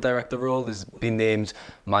 football director role? There's been named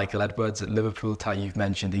Michael Edwards at Liverpool. You've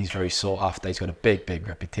mentioned he's very sought after. He's got a big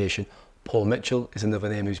reputation. Paul Mitchell is another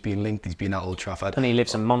name who's been linked. He's been at Old Trafford. And he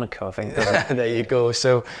lives in Monaco, I think, doesn't he? There you go.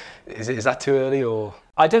 So is that too early, or...?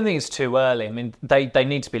 I don't think it's too early. They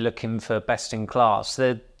need to be looking for best in class.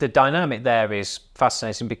 The dynamic there is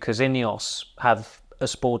fascinating, because Ineos have a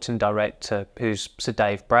sporting director who's Sir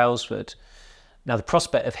Dave Brailsford. Now, the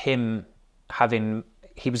prospect of him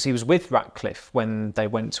he was with Ratcliffe when they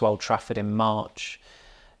went to Old Trafford in March.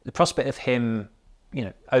 The prospect of him,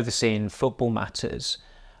 overseeing football matters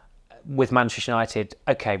with Manchester United.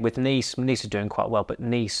 Okay, with Nice are doing quite well, but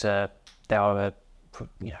Nice, they are a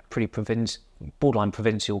pretty borderline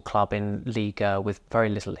provincial club in Liga with very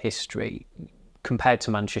little history. Compared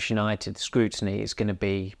to Manchester United, the scrutiny is going to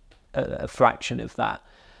be a fraction of that.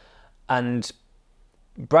 And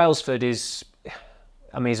Brailsford he's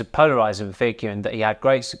a polarising figure in that he had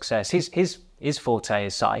great success. His forte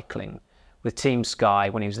is cycling with Team Sky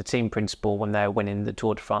when he was the team principal when they were winning the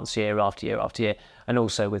Tour de France year after year after year, and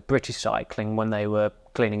also with British cycling when they were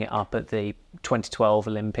cleaning it up at the 2012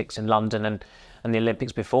 Olympics in London and the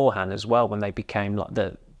Olympics beforehand as well, when they became like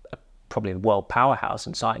probably the world powerhouse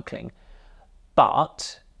in cycling.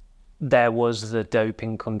 But there was the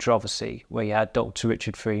doping controversy where you had Dr.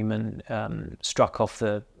 Richard Freeman struck off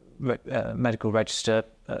the medical register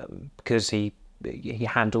because he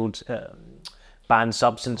handled banned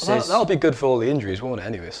substances. Well, that'll be good for all the injuries, won't it?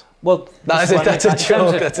 Anyways. Well, that's a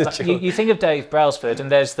joke. That's a joke. You think of Dave Brailsford,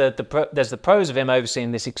 and there's the pros of him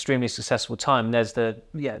overseeing this extremely successful time. There's the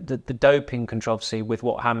doping controversy with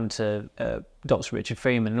what happened to Dr. Richard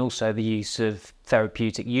Freeman, and also the use of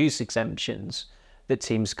therapeutic use exemptions that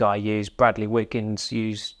Team Sky used. Bradley Wiggins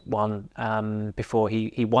used one before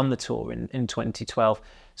he won the Tour in 2012.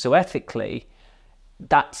 So ethically,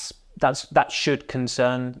 that should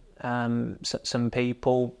concern some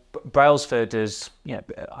people. Brailsford is,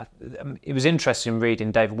 it was interesting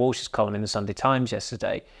reading David Walsh's column in the Sunday Times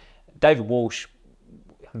yesterday. David Walsh,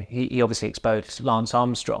 he obviously exposed Lance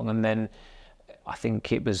Armstrong, and then I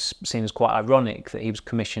think it was seen as quite ironic that he was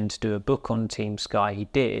commissioned to do a book on Team Sky. He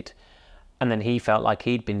did, and then he felt like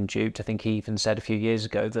he'd been duped. I think he even said a few years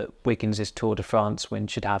ago that Wiggins' Tour de France win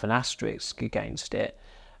should have an asterisk against it.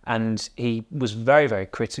 And he was very, very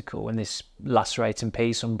critical in this lacerating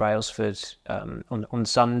piece on Brailsford on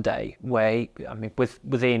Sunday, where with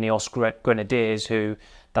the Ineos Grenadiers, who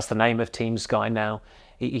that's the name of Team Sky now,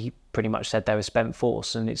 he pretty much said they were spent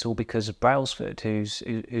force, and it's all because of Brailsford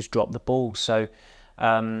who's dropped the ball. So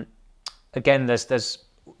again, there's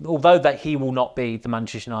although that he will not be the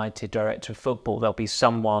Manchester United director of football, there'll be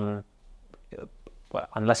someone. Well,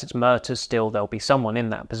 unless it's Mertes, still there'll be someone in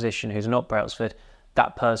that position who's not Brailsford.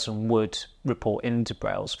 That person would report into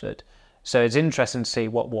Brailsford. So it's interesting to see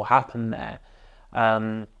what will happen there.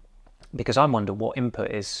 Because I wonder what input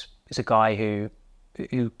is a guy who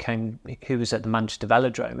was at the Manchester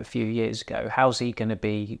Velodrome a few years ago. How's he going to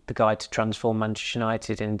be the guy to transform Manchester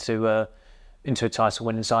United into a title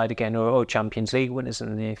winning side again, or Champions League winners in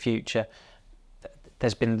the near future?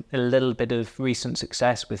 There's been a little bit of recent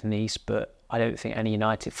success with Nice, but I don't think any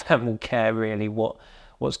United fan will care really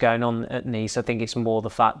what's going on at Nice. I think it's more the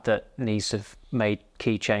fact that Nice have made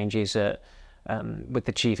key changes with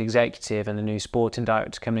the chief executive and the new sporting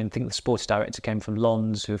director coming in. I think the sporting director came from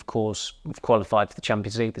Lens, who of course qualified for the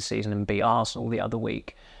Champions League this season and beat Arsenal the other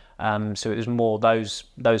week. So it was more those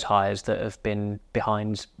hires that have been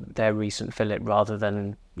behind their recent fillet rather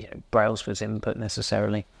than Brailsford's input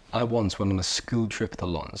necessarily. I once went on a school trip to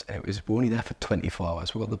Lens, and we were only there for 24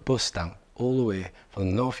 hours. We got the bus down all the way from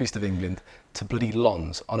the northeast of England to bloody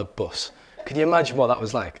Lens on a bus. Can you imagine what that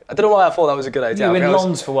was like? I don't know why I thought that was a good idea. You were in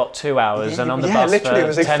Lens for what, 2 hours, and on the bus literally, for it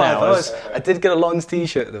was like 10 5 hours. I did get a Lens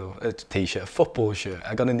t-shirt though, a football shirt.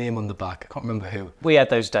 I got a name on the back. I can't remember who. We had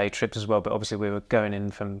those day trips as well, but obviously we were going in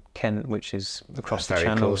from Kent, which is across the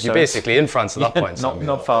channel. Close. You're basically in France at that point.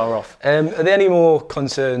 Not far off. Are there any more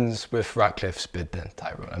concerns with Ratcliffe's bid then,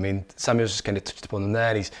 Tyrone? I mean, Samuel's just kind of touched upon them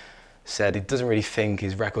there. He's said he doesn't really think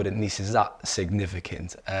his record at Nice is that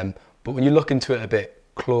significant. But when you look into it a bit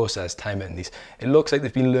closer as time at Nice, it looks like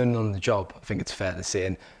they've been learning on the job. I think it's fair to say.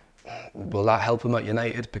 And will that help him at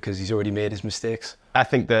United because he's already made his mistakes? I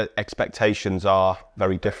think the expectations are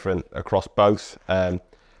very different across both.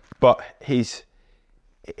 But his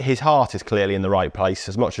heart is clearly in the right place.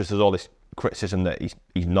 As much as there's all this criticism that he's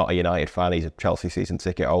not a United fan, he's a Chelsea season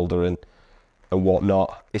ticket holder and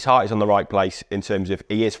whatnot. His heart is on the right place in terms of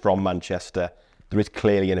he is from Manchester. There is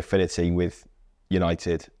clearly an affinity with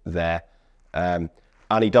United there.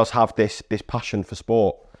 And he does have this passion for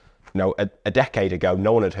sport. A decade ago,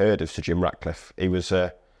 no one had heard of Sir Jim Ratcliffe. He was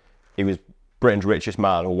Britain's richest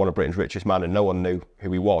man, or one of Britain's richest men, and no one knew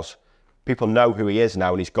who he was. People know who he is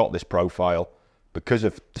now, and he's got this profile because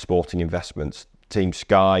of the sporting investments. Team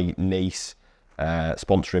Sky, Nice,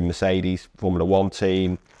 sponsoring Mercedes, Formula One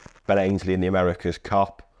team, Ben Ainsley in the America's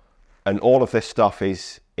Cup. And all of this stuff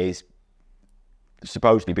is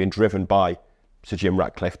supposedly being driven by Sir Jim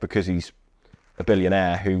Ratcliffe because he's a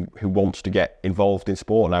billionaire who wants to get involved in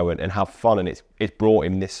sport now and have fun, and it's brought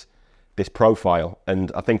him this profile.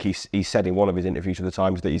 And I think he said in one of his interviews with the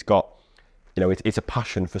Times that he's got, you know, it's a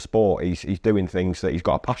passion for sport. He's doing things that he's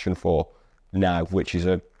got a passion for now, which is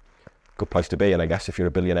a good place to be. And I guess if you're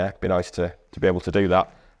a billionaire, it'd be nice to be able to do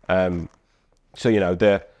that. So, you know,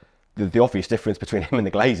 the obvious difference between him and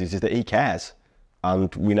the Glazers is that he cares,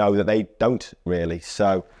 and we know that they don't really.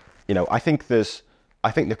 So, you know, I think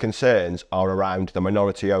the concerns are around the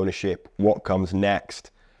minority ownership, what comes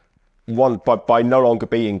next. By no longer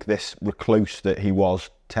being this recluse that he was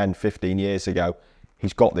 10, 15 years ago,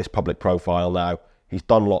 he's got this public profile now. He's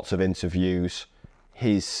done lots of interviews.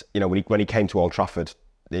 He's, you know, when he came to Old Trafford,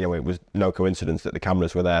 you know, it was no coincidence that the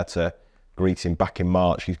cameras were there to greet him back in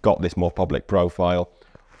March. He's got this more public profile.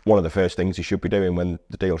 One of the first things he should be doing when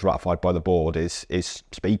the deal's ratified by the board is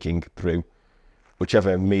speaking through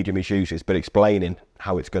whichever medium he chooses, but explaining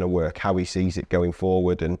how it's going to work, how he sees it going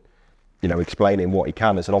forward, and, you know, explaining what he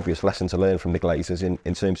can. As an obvious lesson to learn from the Glazers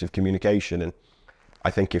in terms of communication. And I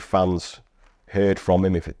think if fans heard from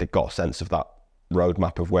him, if they got a sense of that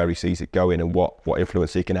roadmap of where he sees it going and what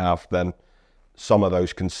influence he can have, then some of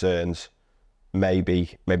those concerns may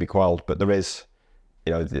be quelled. But there is,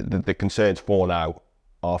 you know, the concerns for now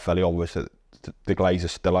are fairly obvious, that the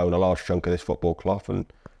Glazers still own a large chunk of this football club, and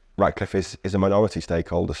Ratcliffe is a minority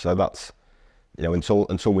stakeholder. So that's, you know,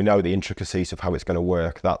 until we know the intricacies of how it's going to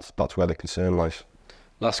work, that's where the concern lies.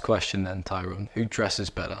 Last question then, Tyrone. Who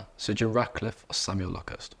dresses better, Sir Jim Ratcliffe or Samuel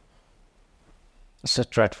Luckhurst? It's a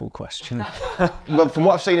dreadful question. Well, from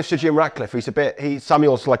what I've seen of Sir Jim Ratcliffe,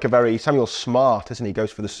 Samuel's smart, isn't he? He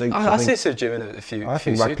goes for the suits. I see Sir Jim in a few. I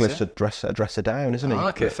think Ratcliffe's a dresser down, isn't he?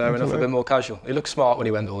 Okay, fair enough. A bit more casual. He looked smart when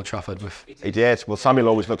he went to Old Trafford with. He did. Well, Samuel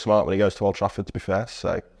always looks smart when he goes to Old Trafford, to be fair.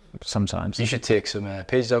 So sometimes you should take some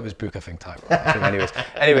pages out of his book, I think, Tyrone.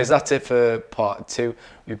 Anyways, that's it for part 2. We'll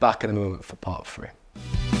be back in a moment for part 3.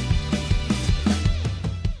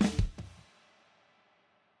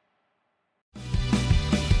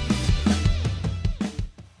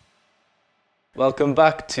 Welcome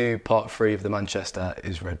back to part 3 of the Manchester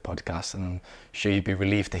is Red podcast, and I'm sure you'd be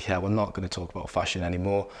relieved to hear we're not going to talk about fashion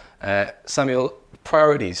anymore. Samuel,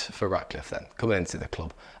 priorities for Ratcliffe then, coming into the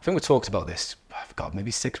club. I think we talked about this, maybe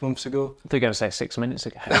 6 months ago. I thought you were going to say 6 minutes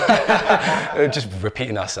ago. Just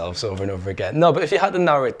repeating ourselves over and over again. No, but if you had to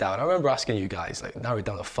narrow it down, I remember asking you guys, narrow it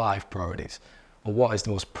down to 5 priorities. Or what is the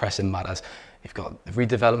most pressing matters? You've got the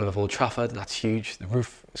redevelopment of Old Trafford, that's huge. The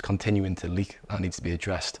roof is continuing to leak, that needs to be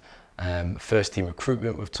addressed. First team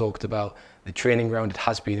recruitment we've talked about. The training ground, it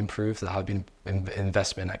has been improved. There have been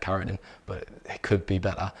investment at Carrington, but it could be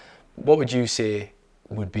better. What would you say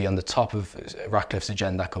would be on the top of Ratcliffe's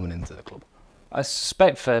agenda coming into the club? I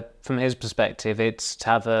suspect from his perspective, it's to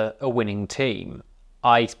have a winning team.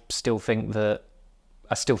 I still think the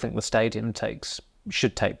stadium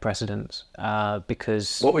should take precedence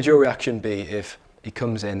because. What would your reaction be if he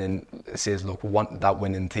comes in and says, "Look, we want that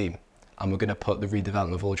winning team, and we're going to put the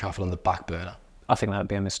redevelopment of Old Trafford on the back burner"? I think that would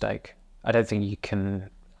be a mistake. I don't think you can.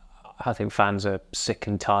 I think fans are sick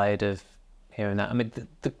and tired of hearing that. I mean,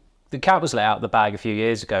 the cat was let out of the bag a few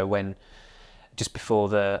years ago when, just before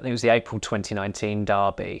I think it was the April 2019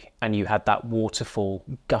 derby, and you had that waterfall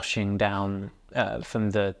gushing down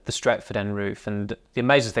from the Stretford end roof. And the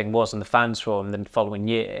amazing thing was, in the fans forum the following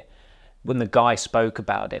year, when the guy spoke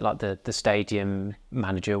about it, like the stadium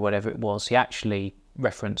manager, whatever it was, he actually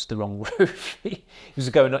referenced the wrong roof. he was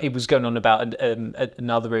going on about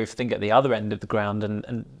another roof, I think at the other end of the ground,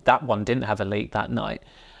 and that one didn't have a leak that night.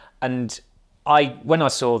 And when I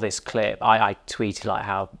saw this clip, I tweeted like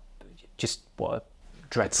how just what a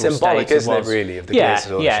dreadful symbolic, state isn't it, really, of the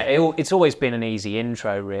Glazers ownership? It's always been an easy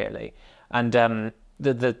intro, really. And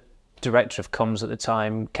the director of comms at the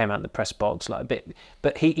time came out in the press box like a bit,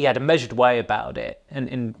 but he had a measured way about it,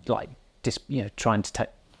 and like just trying to take.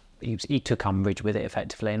 He took umbrage with it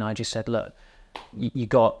effectively, and I just said, look,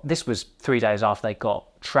 this was 3 days after they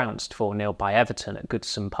got trounced 4-0 by Everton at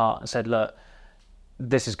Goodison Park. I said, look,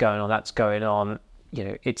 this is going on, that's going on.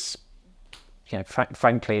 It's,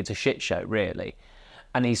 frankly, it's a shit show, really.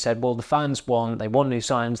 And he said, well, the fans want new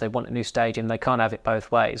signs, they want a new stadium, they can't have it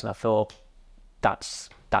both ways. And I thought, that's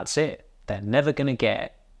it. They're never going to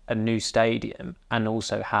get a new stadium and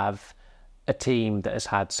also have a team that has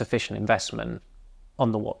had sufficient investment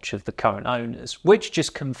on the watch of the current owners, which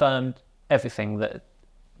just confirmed everything that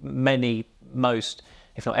most,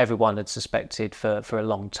 if not everyone, had suspected for a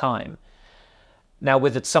long time. Now,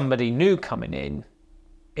 with somebody new coming in,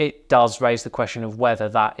 it does raise the question of whether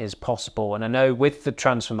that is possible. And I know with the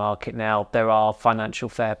transfer market now, there are financial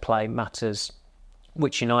fair play matters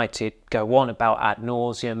which United go on about ad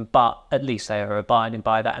nauseum, but at least they are abiding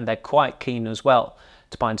by that, and they're quite keen as well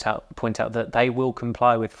to point out that they will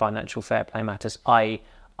comply with financial fair play matters, i.e.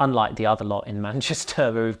 unlike the other lot in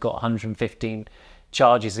Manchester who've got 115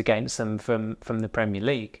 charges against them from the Premier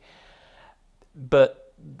League.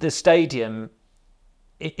 But the stadium,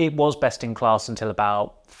 it was best in class until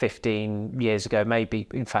about 15 years ago, maybe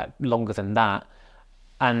in fact longer than that.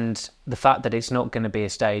 And the fact that it's not going to be a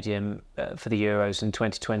stadium for the Euros in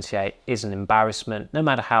 2028 is an embarrassment, no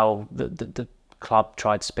matter how the club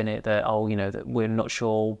tried to spin it, that that we're not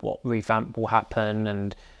sure what revamp will happen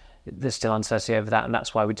and there's still uncertainty over that, and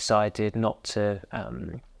that's why we decided not to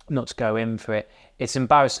go in for it. It's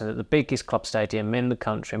embarrassing that the biggest club stadium in the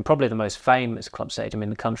country, and probably the most famous club stadium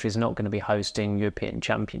in the country, is not going to be hosting European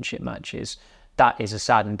Championship matches. That is a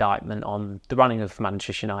sad indictment on the running of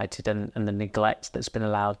Manchester United and the neglect that's been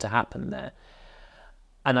allowed to happen there.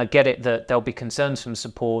 And I get it that there'll be concerns from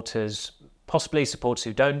supporters, possibly supporters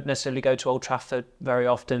who don't necessarily go to Old Trafford very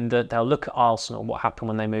often, that they'll look at Arsenal, what happened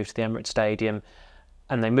when they moved to the Emirates Stadium,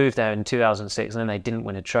 and they moved there in 2006, and then they didn't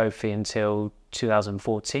win a trophy until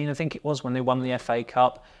 2014, I think it was, when they won the FA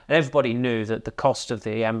Cup. And everybody knew that the cost of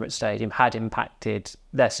the Emirates Stadium had impacted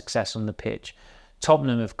their success on the pitch.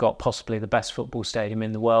 Tottenham have got possibly the best football stadium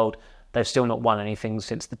in the world. They've still not won anything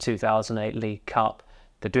since the 2008 League Cup.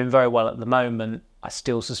 They're doing very well at the moment. I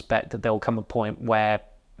still suspect that there will come a point where,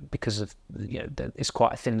 because of it's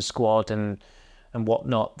quite a thin squad and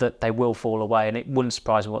whatnot, that they will fall away. And it wouldn't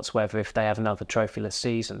surprise me whatsoever if they have another trophyless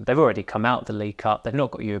season. They've already come out of the League Cup. They've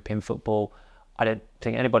not got European football. I don't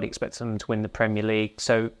think anybody expects them to win the Premier League.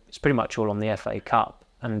 So it's pretty much all on the FA Cup.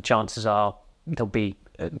 And chances are there'll be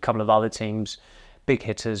a couple of other teams, big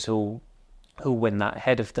hitters, who'll win that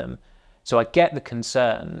ahead of them. So I get the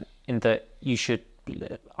concern in that you should.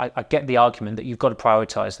 I get the argument that you've got to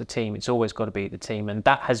prioritise the team. It's always got to be the team, and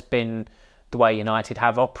that has been the way United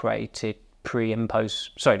have operated not pre and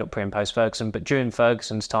post Ferguson, but during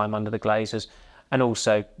Ferguson's time under the Glazers, and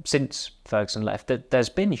also since Ferguson left. That there's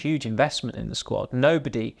been huge investment in the squad.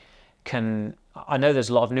 Nobody can. I know there's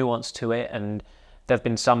a lot of nuance to it, and there have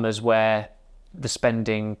been summers where the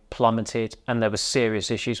spending plummeted, and there were serious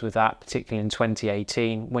issues with that, particularly in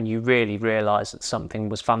 2018, when you really realised that something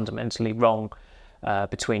was fundamentally wrong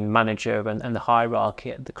between manager and the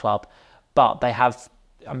hierarchy at the club. But they have,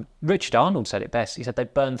 Richard Arnold said it best, he said they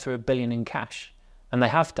burned through $1 billion in cash, and they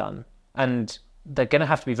have done. And they're going to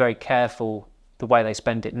have to be very careful the way they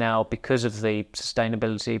spend it now because of the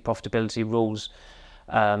sustainability, profitability rules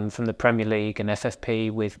from the Premier League and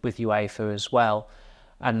FFP with UEFA as well.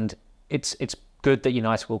 And it's good that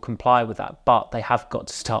United will comply with that, but they have got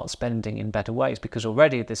to start spending in better ways, because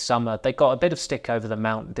already this summer they got a bit of stick over the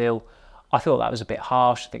Mount deal. I thought that was a bit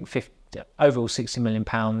harsh. I think overall £60 million,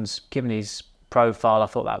 given his profile, I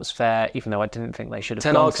thought that was fair, even though I didn't think they should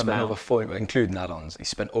have gone spent over 40, including add-ons. He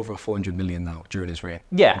spent over 400 million now during his reign.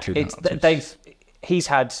 Yeah, he's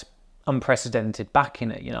had unprecedented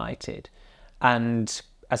backing at United, and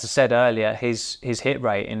as I said earlier, his hit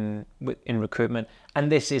rate in recruitment, and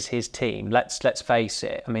this is his team. Let's face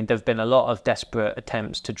it. I mean, there've been a lot of desperate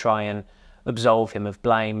attempts to try and absolve him of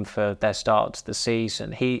blame for their start to the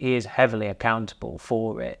season. He is heavily accountable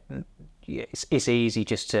for it. It's easy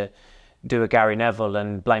just to do a Gary Neville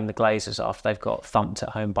and blame the Glazers after they've got thumped at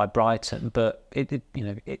home by Brighton, but the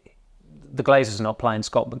Glazers are not playing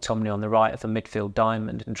Scott McTominay on the right of the midfield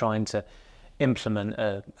diamond and trying to implement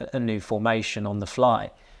a new formation on the fly.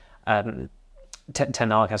 Ten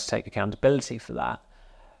Hag has to take accountability for that.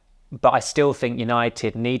 But I still think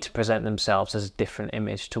United need to present themselves as a different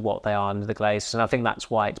image to what they are under the Glazers. And I think that's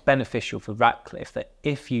why it's beneficial for Ratcliffe that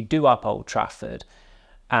if you do up Old Trafford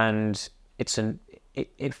and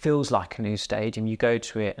it feels like a new stadium, you go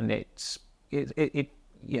to it and it's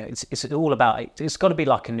all about it. It's got to be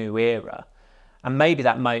like a new era. And maybe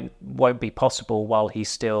that won't be possible while he's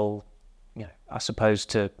still, I suppose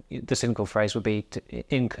the cynical phrase would be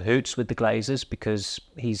in cahoots with the Glazers, because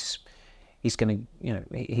he's going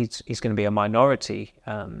to be a minority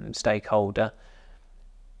stakeholder.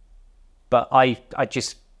 But I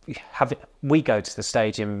just we go to the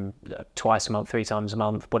stadium twice a month, 3 times a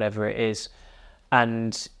month, whatever it is,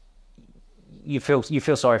 and you feel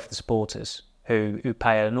sorry for the supporters who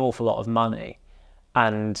pay an awful lot of money,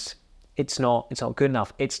 and it's not good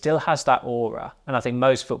enough. It still has that aura, and I think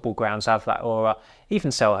most football grounds have that aura.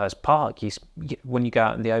 Even Selhurst Park, when you go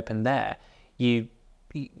out in the open there, you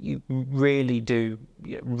really do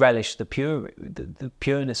relish the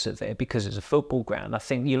pureness of it, because it's a football ground. I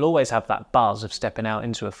think you'll always have that buzz of stepping out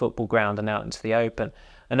into a football ground and out into the open.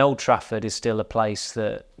 And Old Trafford is still a place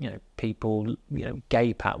that people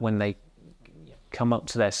gape at when they come up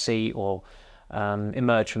to their seat or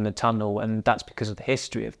emerge from the tunnel, and that's because of the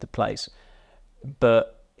history of the place.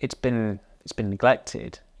 But it's been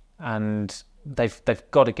neglected, and they've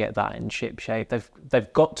got to get that in ship shape.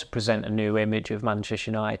 They've got to present a new image of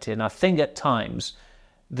Manchester United, and I think at times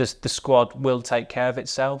the squad will take care of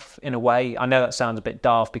itself in a way. I know that sounds a bit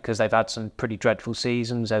daft because they've had some pretty dreadful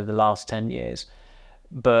seasons over the last 10 years,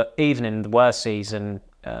 but even in the worst season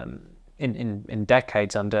in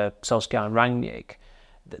decades under Solskjaer and Rangnick,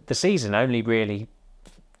 the season only really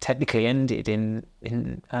technically ended in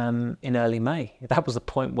early May. That was the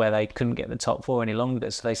point where they couldn't get the top four any longer.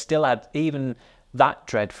 So they still had, even that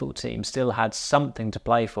dreadful team still had something to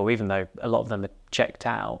play for, even though a lot of them had checked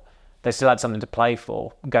out. They still had something to play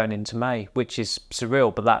for going into May, which is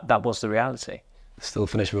surreal, but that was the reality. Still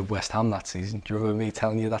finished with West Ham that season. Do you remember me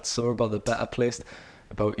telling you that summer about the better placed,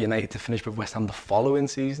 about United to finish with West Ham the following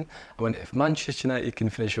season? I went, if Manchester United can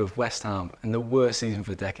finish with West Ham in the worst season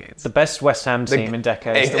for decades. The best West Ham team in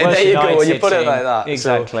decades. The worst there you United go, when you put team. It like that.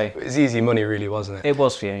 Exactly. So it was easy money really, wasn't it? It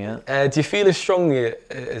was for you, yeah. Do you feel as strongly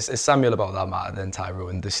as Samuel about that matter than Tyro,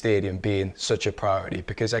 and the stadium being such a priority?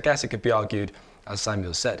 Because I guess it could be argued, as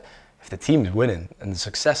Samuel said, if the team's winning and the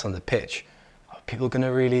success on the pitch, are people going to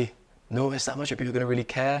really notice that much? Are people going to really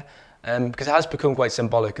care? Because it has become quite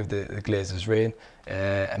symbolic of the Glazers' reign.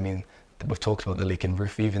 I mean, we've talked about the leaking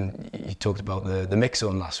roof. Even you talked about the mix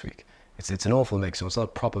zone last week. It's an awful mix zone. It's not a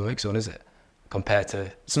proper mix zone, is it? Compared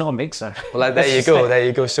to... It's not a mix zone. Well, there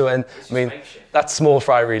you go. So, and I mean, that's small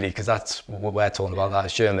fry really, because that's what we're talking about, that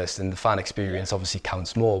as journalists, and the fan experience obviously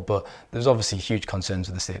counts more, but there's obviously huge concerns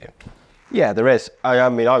with the stadium. Yeah, there is. I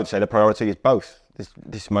mean, I would say the priority is both.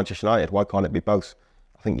 This Manchester United, why can't it be both?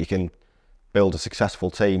 I think you can build a successful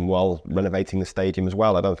team while renovating the stadium as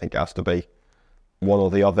well. I don't think it has to be one or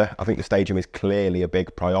the other. I think the stadium is clearly a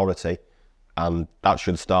big priority, and that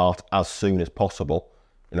should start as soon as possible.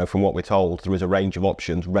 You know, from what we're told, there is a range of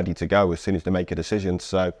options ready to go as soon as they make a decision.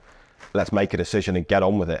 So let's make a decision and get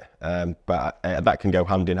on with it. But that can go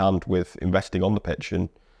hand in hand with investing on the pitch and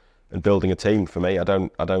building a team. For me, I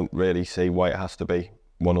don't really see why it has to be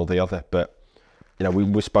one or the other. But you know,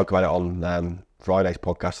 we spoke about it on Friday's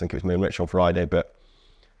podcast. I think it was me and Rich on Friday. But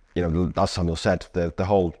you know, as Samuel said, the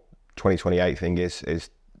whole 2028 thing is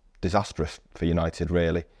disastrous for United.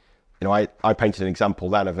 Really, you know, I painted an example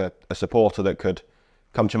then of a supporter that could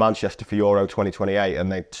come to Manchester for Euro 2028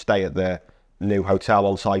 and they stay at their new hotel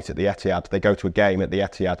on site at the Etihad. They go to a game at the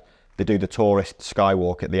Etihad. They do the tourist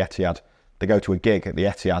skywalk at the Etihad. They go to a gig at the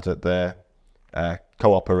Etihad at the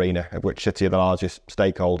Co-op Arena, of which City are the largest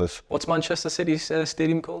stakeholders. What's Manchester City's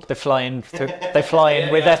stadium called? They fly in with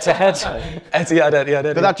Etihad.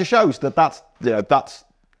 Etihad. But that just shows that's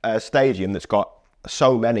a stadium that's got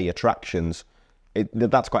so many attractions.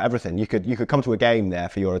 That's got everything. You could come to a game there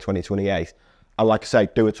for Euro 2028, and like I say,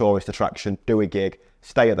 do a tourist attraction, do a gig,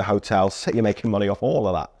 stay at the hotel. City are making money off all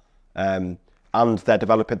of that. And they're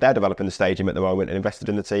developing the stadium at the moment and invested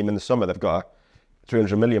in the team in the summer. They've got a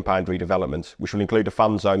 £300 million redevelopment, which will include a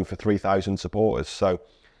fan zone for 3,000 supporters. So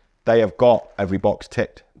they have got every box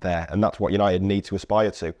ticked there, and that's what United need to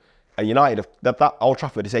aspire to. And United, that Old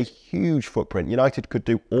Trafford is a huge footprint. United could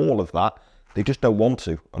do all of that. They just don't want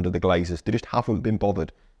to under the Glazers. They just haven't been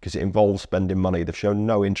bothered because it involves spending money. They've shown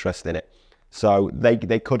no interest in it. So they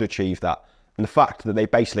could achieve that. And the fact that they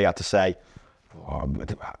basically had to say,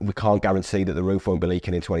 we can't guarantee that the roof won't be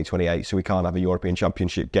leaking in 2028, so we can't have a European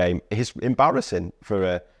Championship game, is embarrassing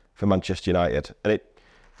for Manchester United. And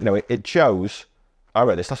it shows, I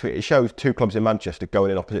read this last week, it shows two clubs in Manchester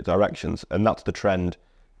going in opposite directions, and that's the trend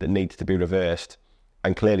that needs to be reversed.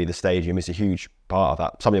 And clearly the stadium is a huge part of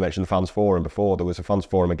that. Somebody mentioned the fans forum before. There was a fans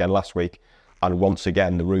forum again last week, and once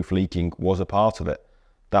again the roof leaking was a part of it.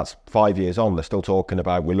 That's 5 years on, they're still talking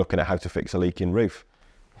about we're looking at how to fix a leaking roof.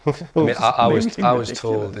 I mean, I was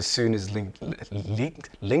told as soon as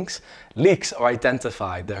leaks are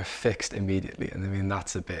identified, they're fixed immediately. And I mean,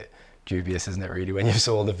 that's a bit dubious, isn't it, really, when you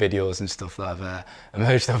saw all the videos and stuff that have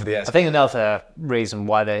emerged over the years. I think another reason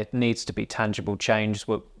why there needs to be tangible change,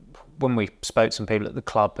 when we spoke to some people at the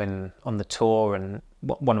club and on the tour, and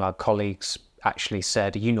one of our colleagues actually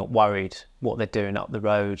said, are you not worried what they're doing up the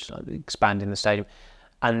road, expanding the stadium?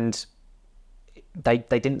 And they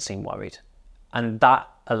didn't seem worried. And that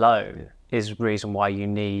alone is the reason why you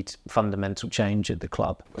need fundamental change at the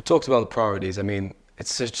club. We talked about the priorities. I mean,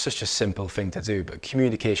 it's such a simple thing to do, but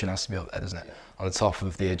communication has to be up there, doesn't it? On the top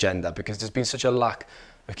of the agenda, because there's been such a lack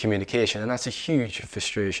of communication, and that's a huge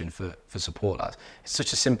frustration for supporters. It's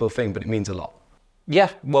such a simple thing, but it means a lot. Yeah,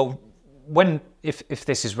 well, if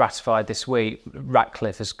this is ratified this week,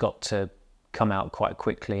 Ratcliffe has got to come out quite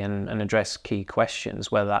quickly and address key questions,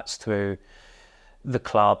 whether that's through the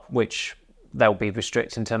club, which they'll be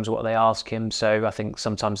restricted in terms of what they ask him. So I think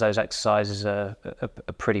sometimes those exercises are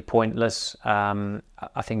pretty pointless. I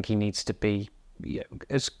think he needs to be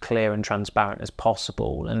as clear and transparent as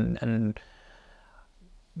possible, and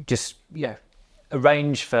just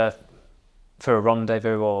arrange for a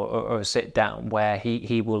rendezvous or a sit down where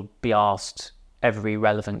he will be asked every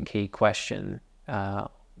relevant key question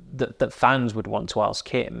that fans would want to ask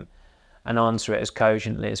him, and answer it as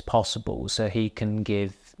cogently as possible, so he can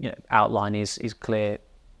give outline his clear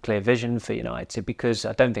vision for United. Because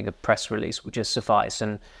I don't think a press release would just suffice.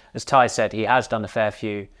 And as Ty said, he has done a fair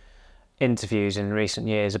few interviews in recent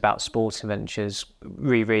years about sporting ventures.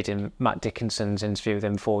 Rereading Matt Dickinson's interview with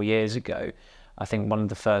him 4 years ago, I think one of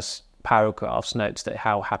the first paragraphs notes that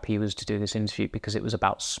how happy he was to do this interview because it was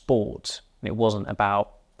about sport and it wasn't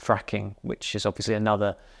about fracking, which is obviously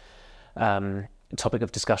another topic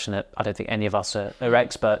of discussion that I don't think any of us are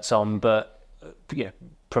experts on, but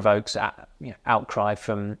provokes outcry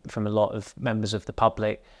from a lot of members of the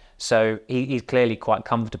public. So he's clearly quite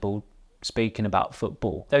comfortable speaking about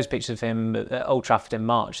football. Those pictures of him at Old Trafford in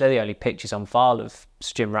March, they're the only pictures on file of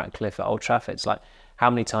Sir Jim Ratcliffe at Old Trafford. It's like, how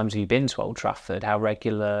many times have you been to Old Trafford? How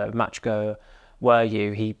regular a match goer were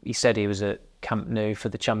you? He said he was at Camp Nou for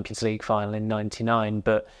the Champions League final in '99,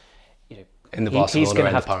 but in the Barcelona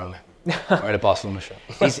end, apparently, or in a Barcelona show.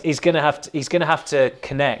 he's going to have to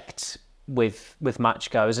connect with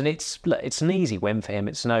match goers, and it's an easy win for him.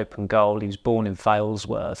 It's an open goal. He was born in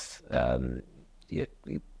Failsworth.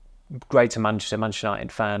 Greater Manchester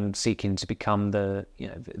United fan, seeking to become the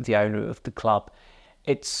owner of the club.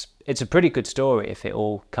 It's a pretty good story if it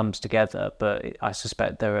all comes together, but I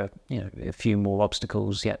suspect there are a few more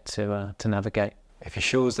obstacles yet to navigate. If he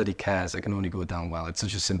shows that he cares, it can only go down well. It's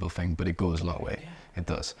such a simple thing, but it goes a long way. Yeah. It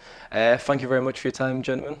does. Thank you very much for your time,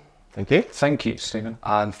 gentlemen. Thank you, Stephen.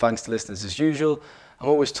 And thanks to listeners as usual. I'm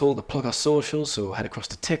always told to plug our socials, so head across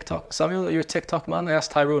to TikTok. Samuel, you're a TikTok man? I asked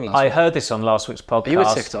Tyrone last week. I heard this on last week's podcast. Are you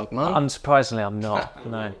a TikTok man? Unsurprisingly, I'm not.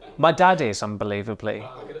 No, my dad is, unbelievably.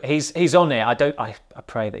 He's on it. I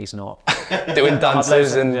pray that he's not doing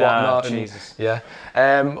dances and whatnot. Jesus. Yeah.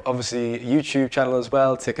 Obviously, YouTube channel as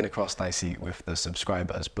well, ticking across nicely with the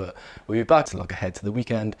subscribers. But we'll be back to look ahead to the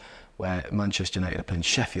weekend where Manchester United are playing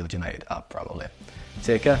Sheffield United at Bramall Lane.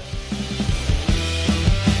 Take care.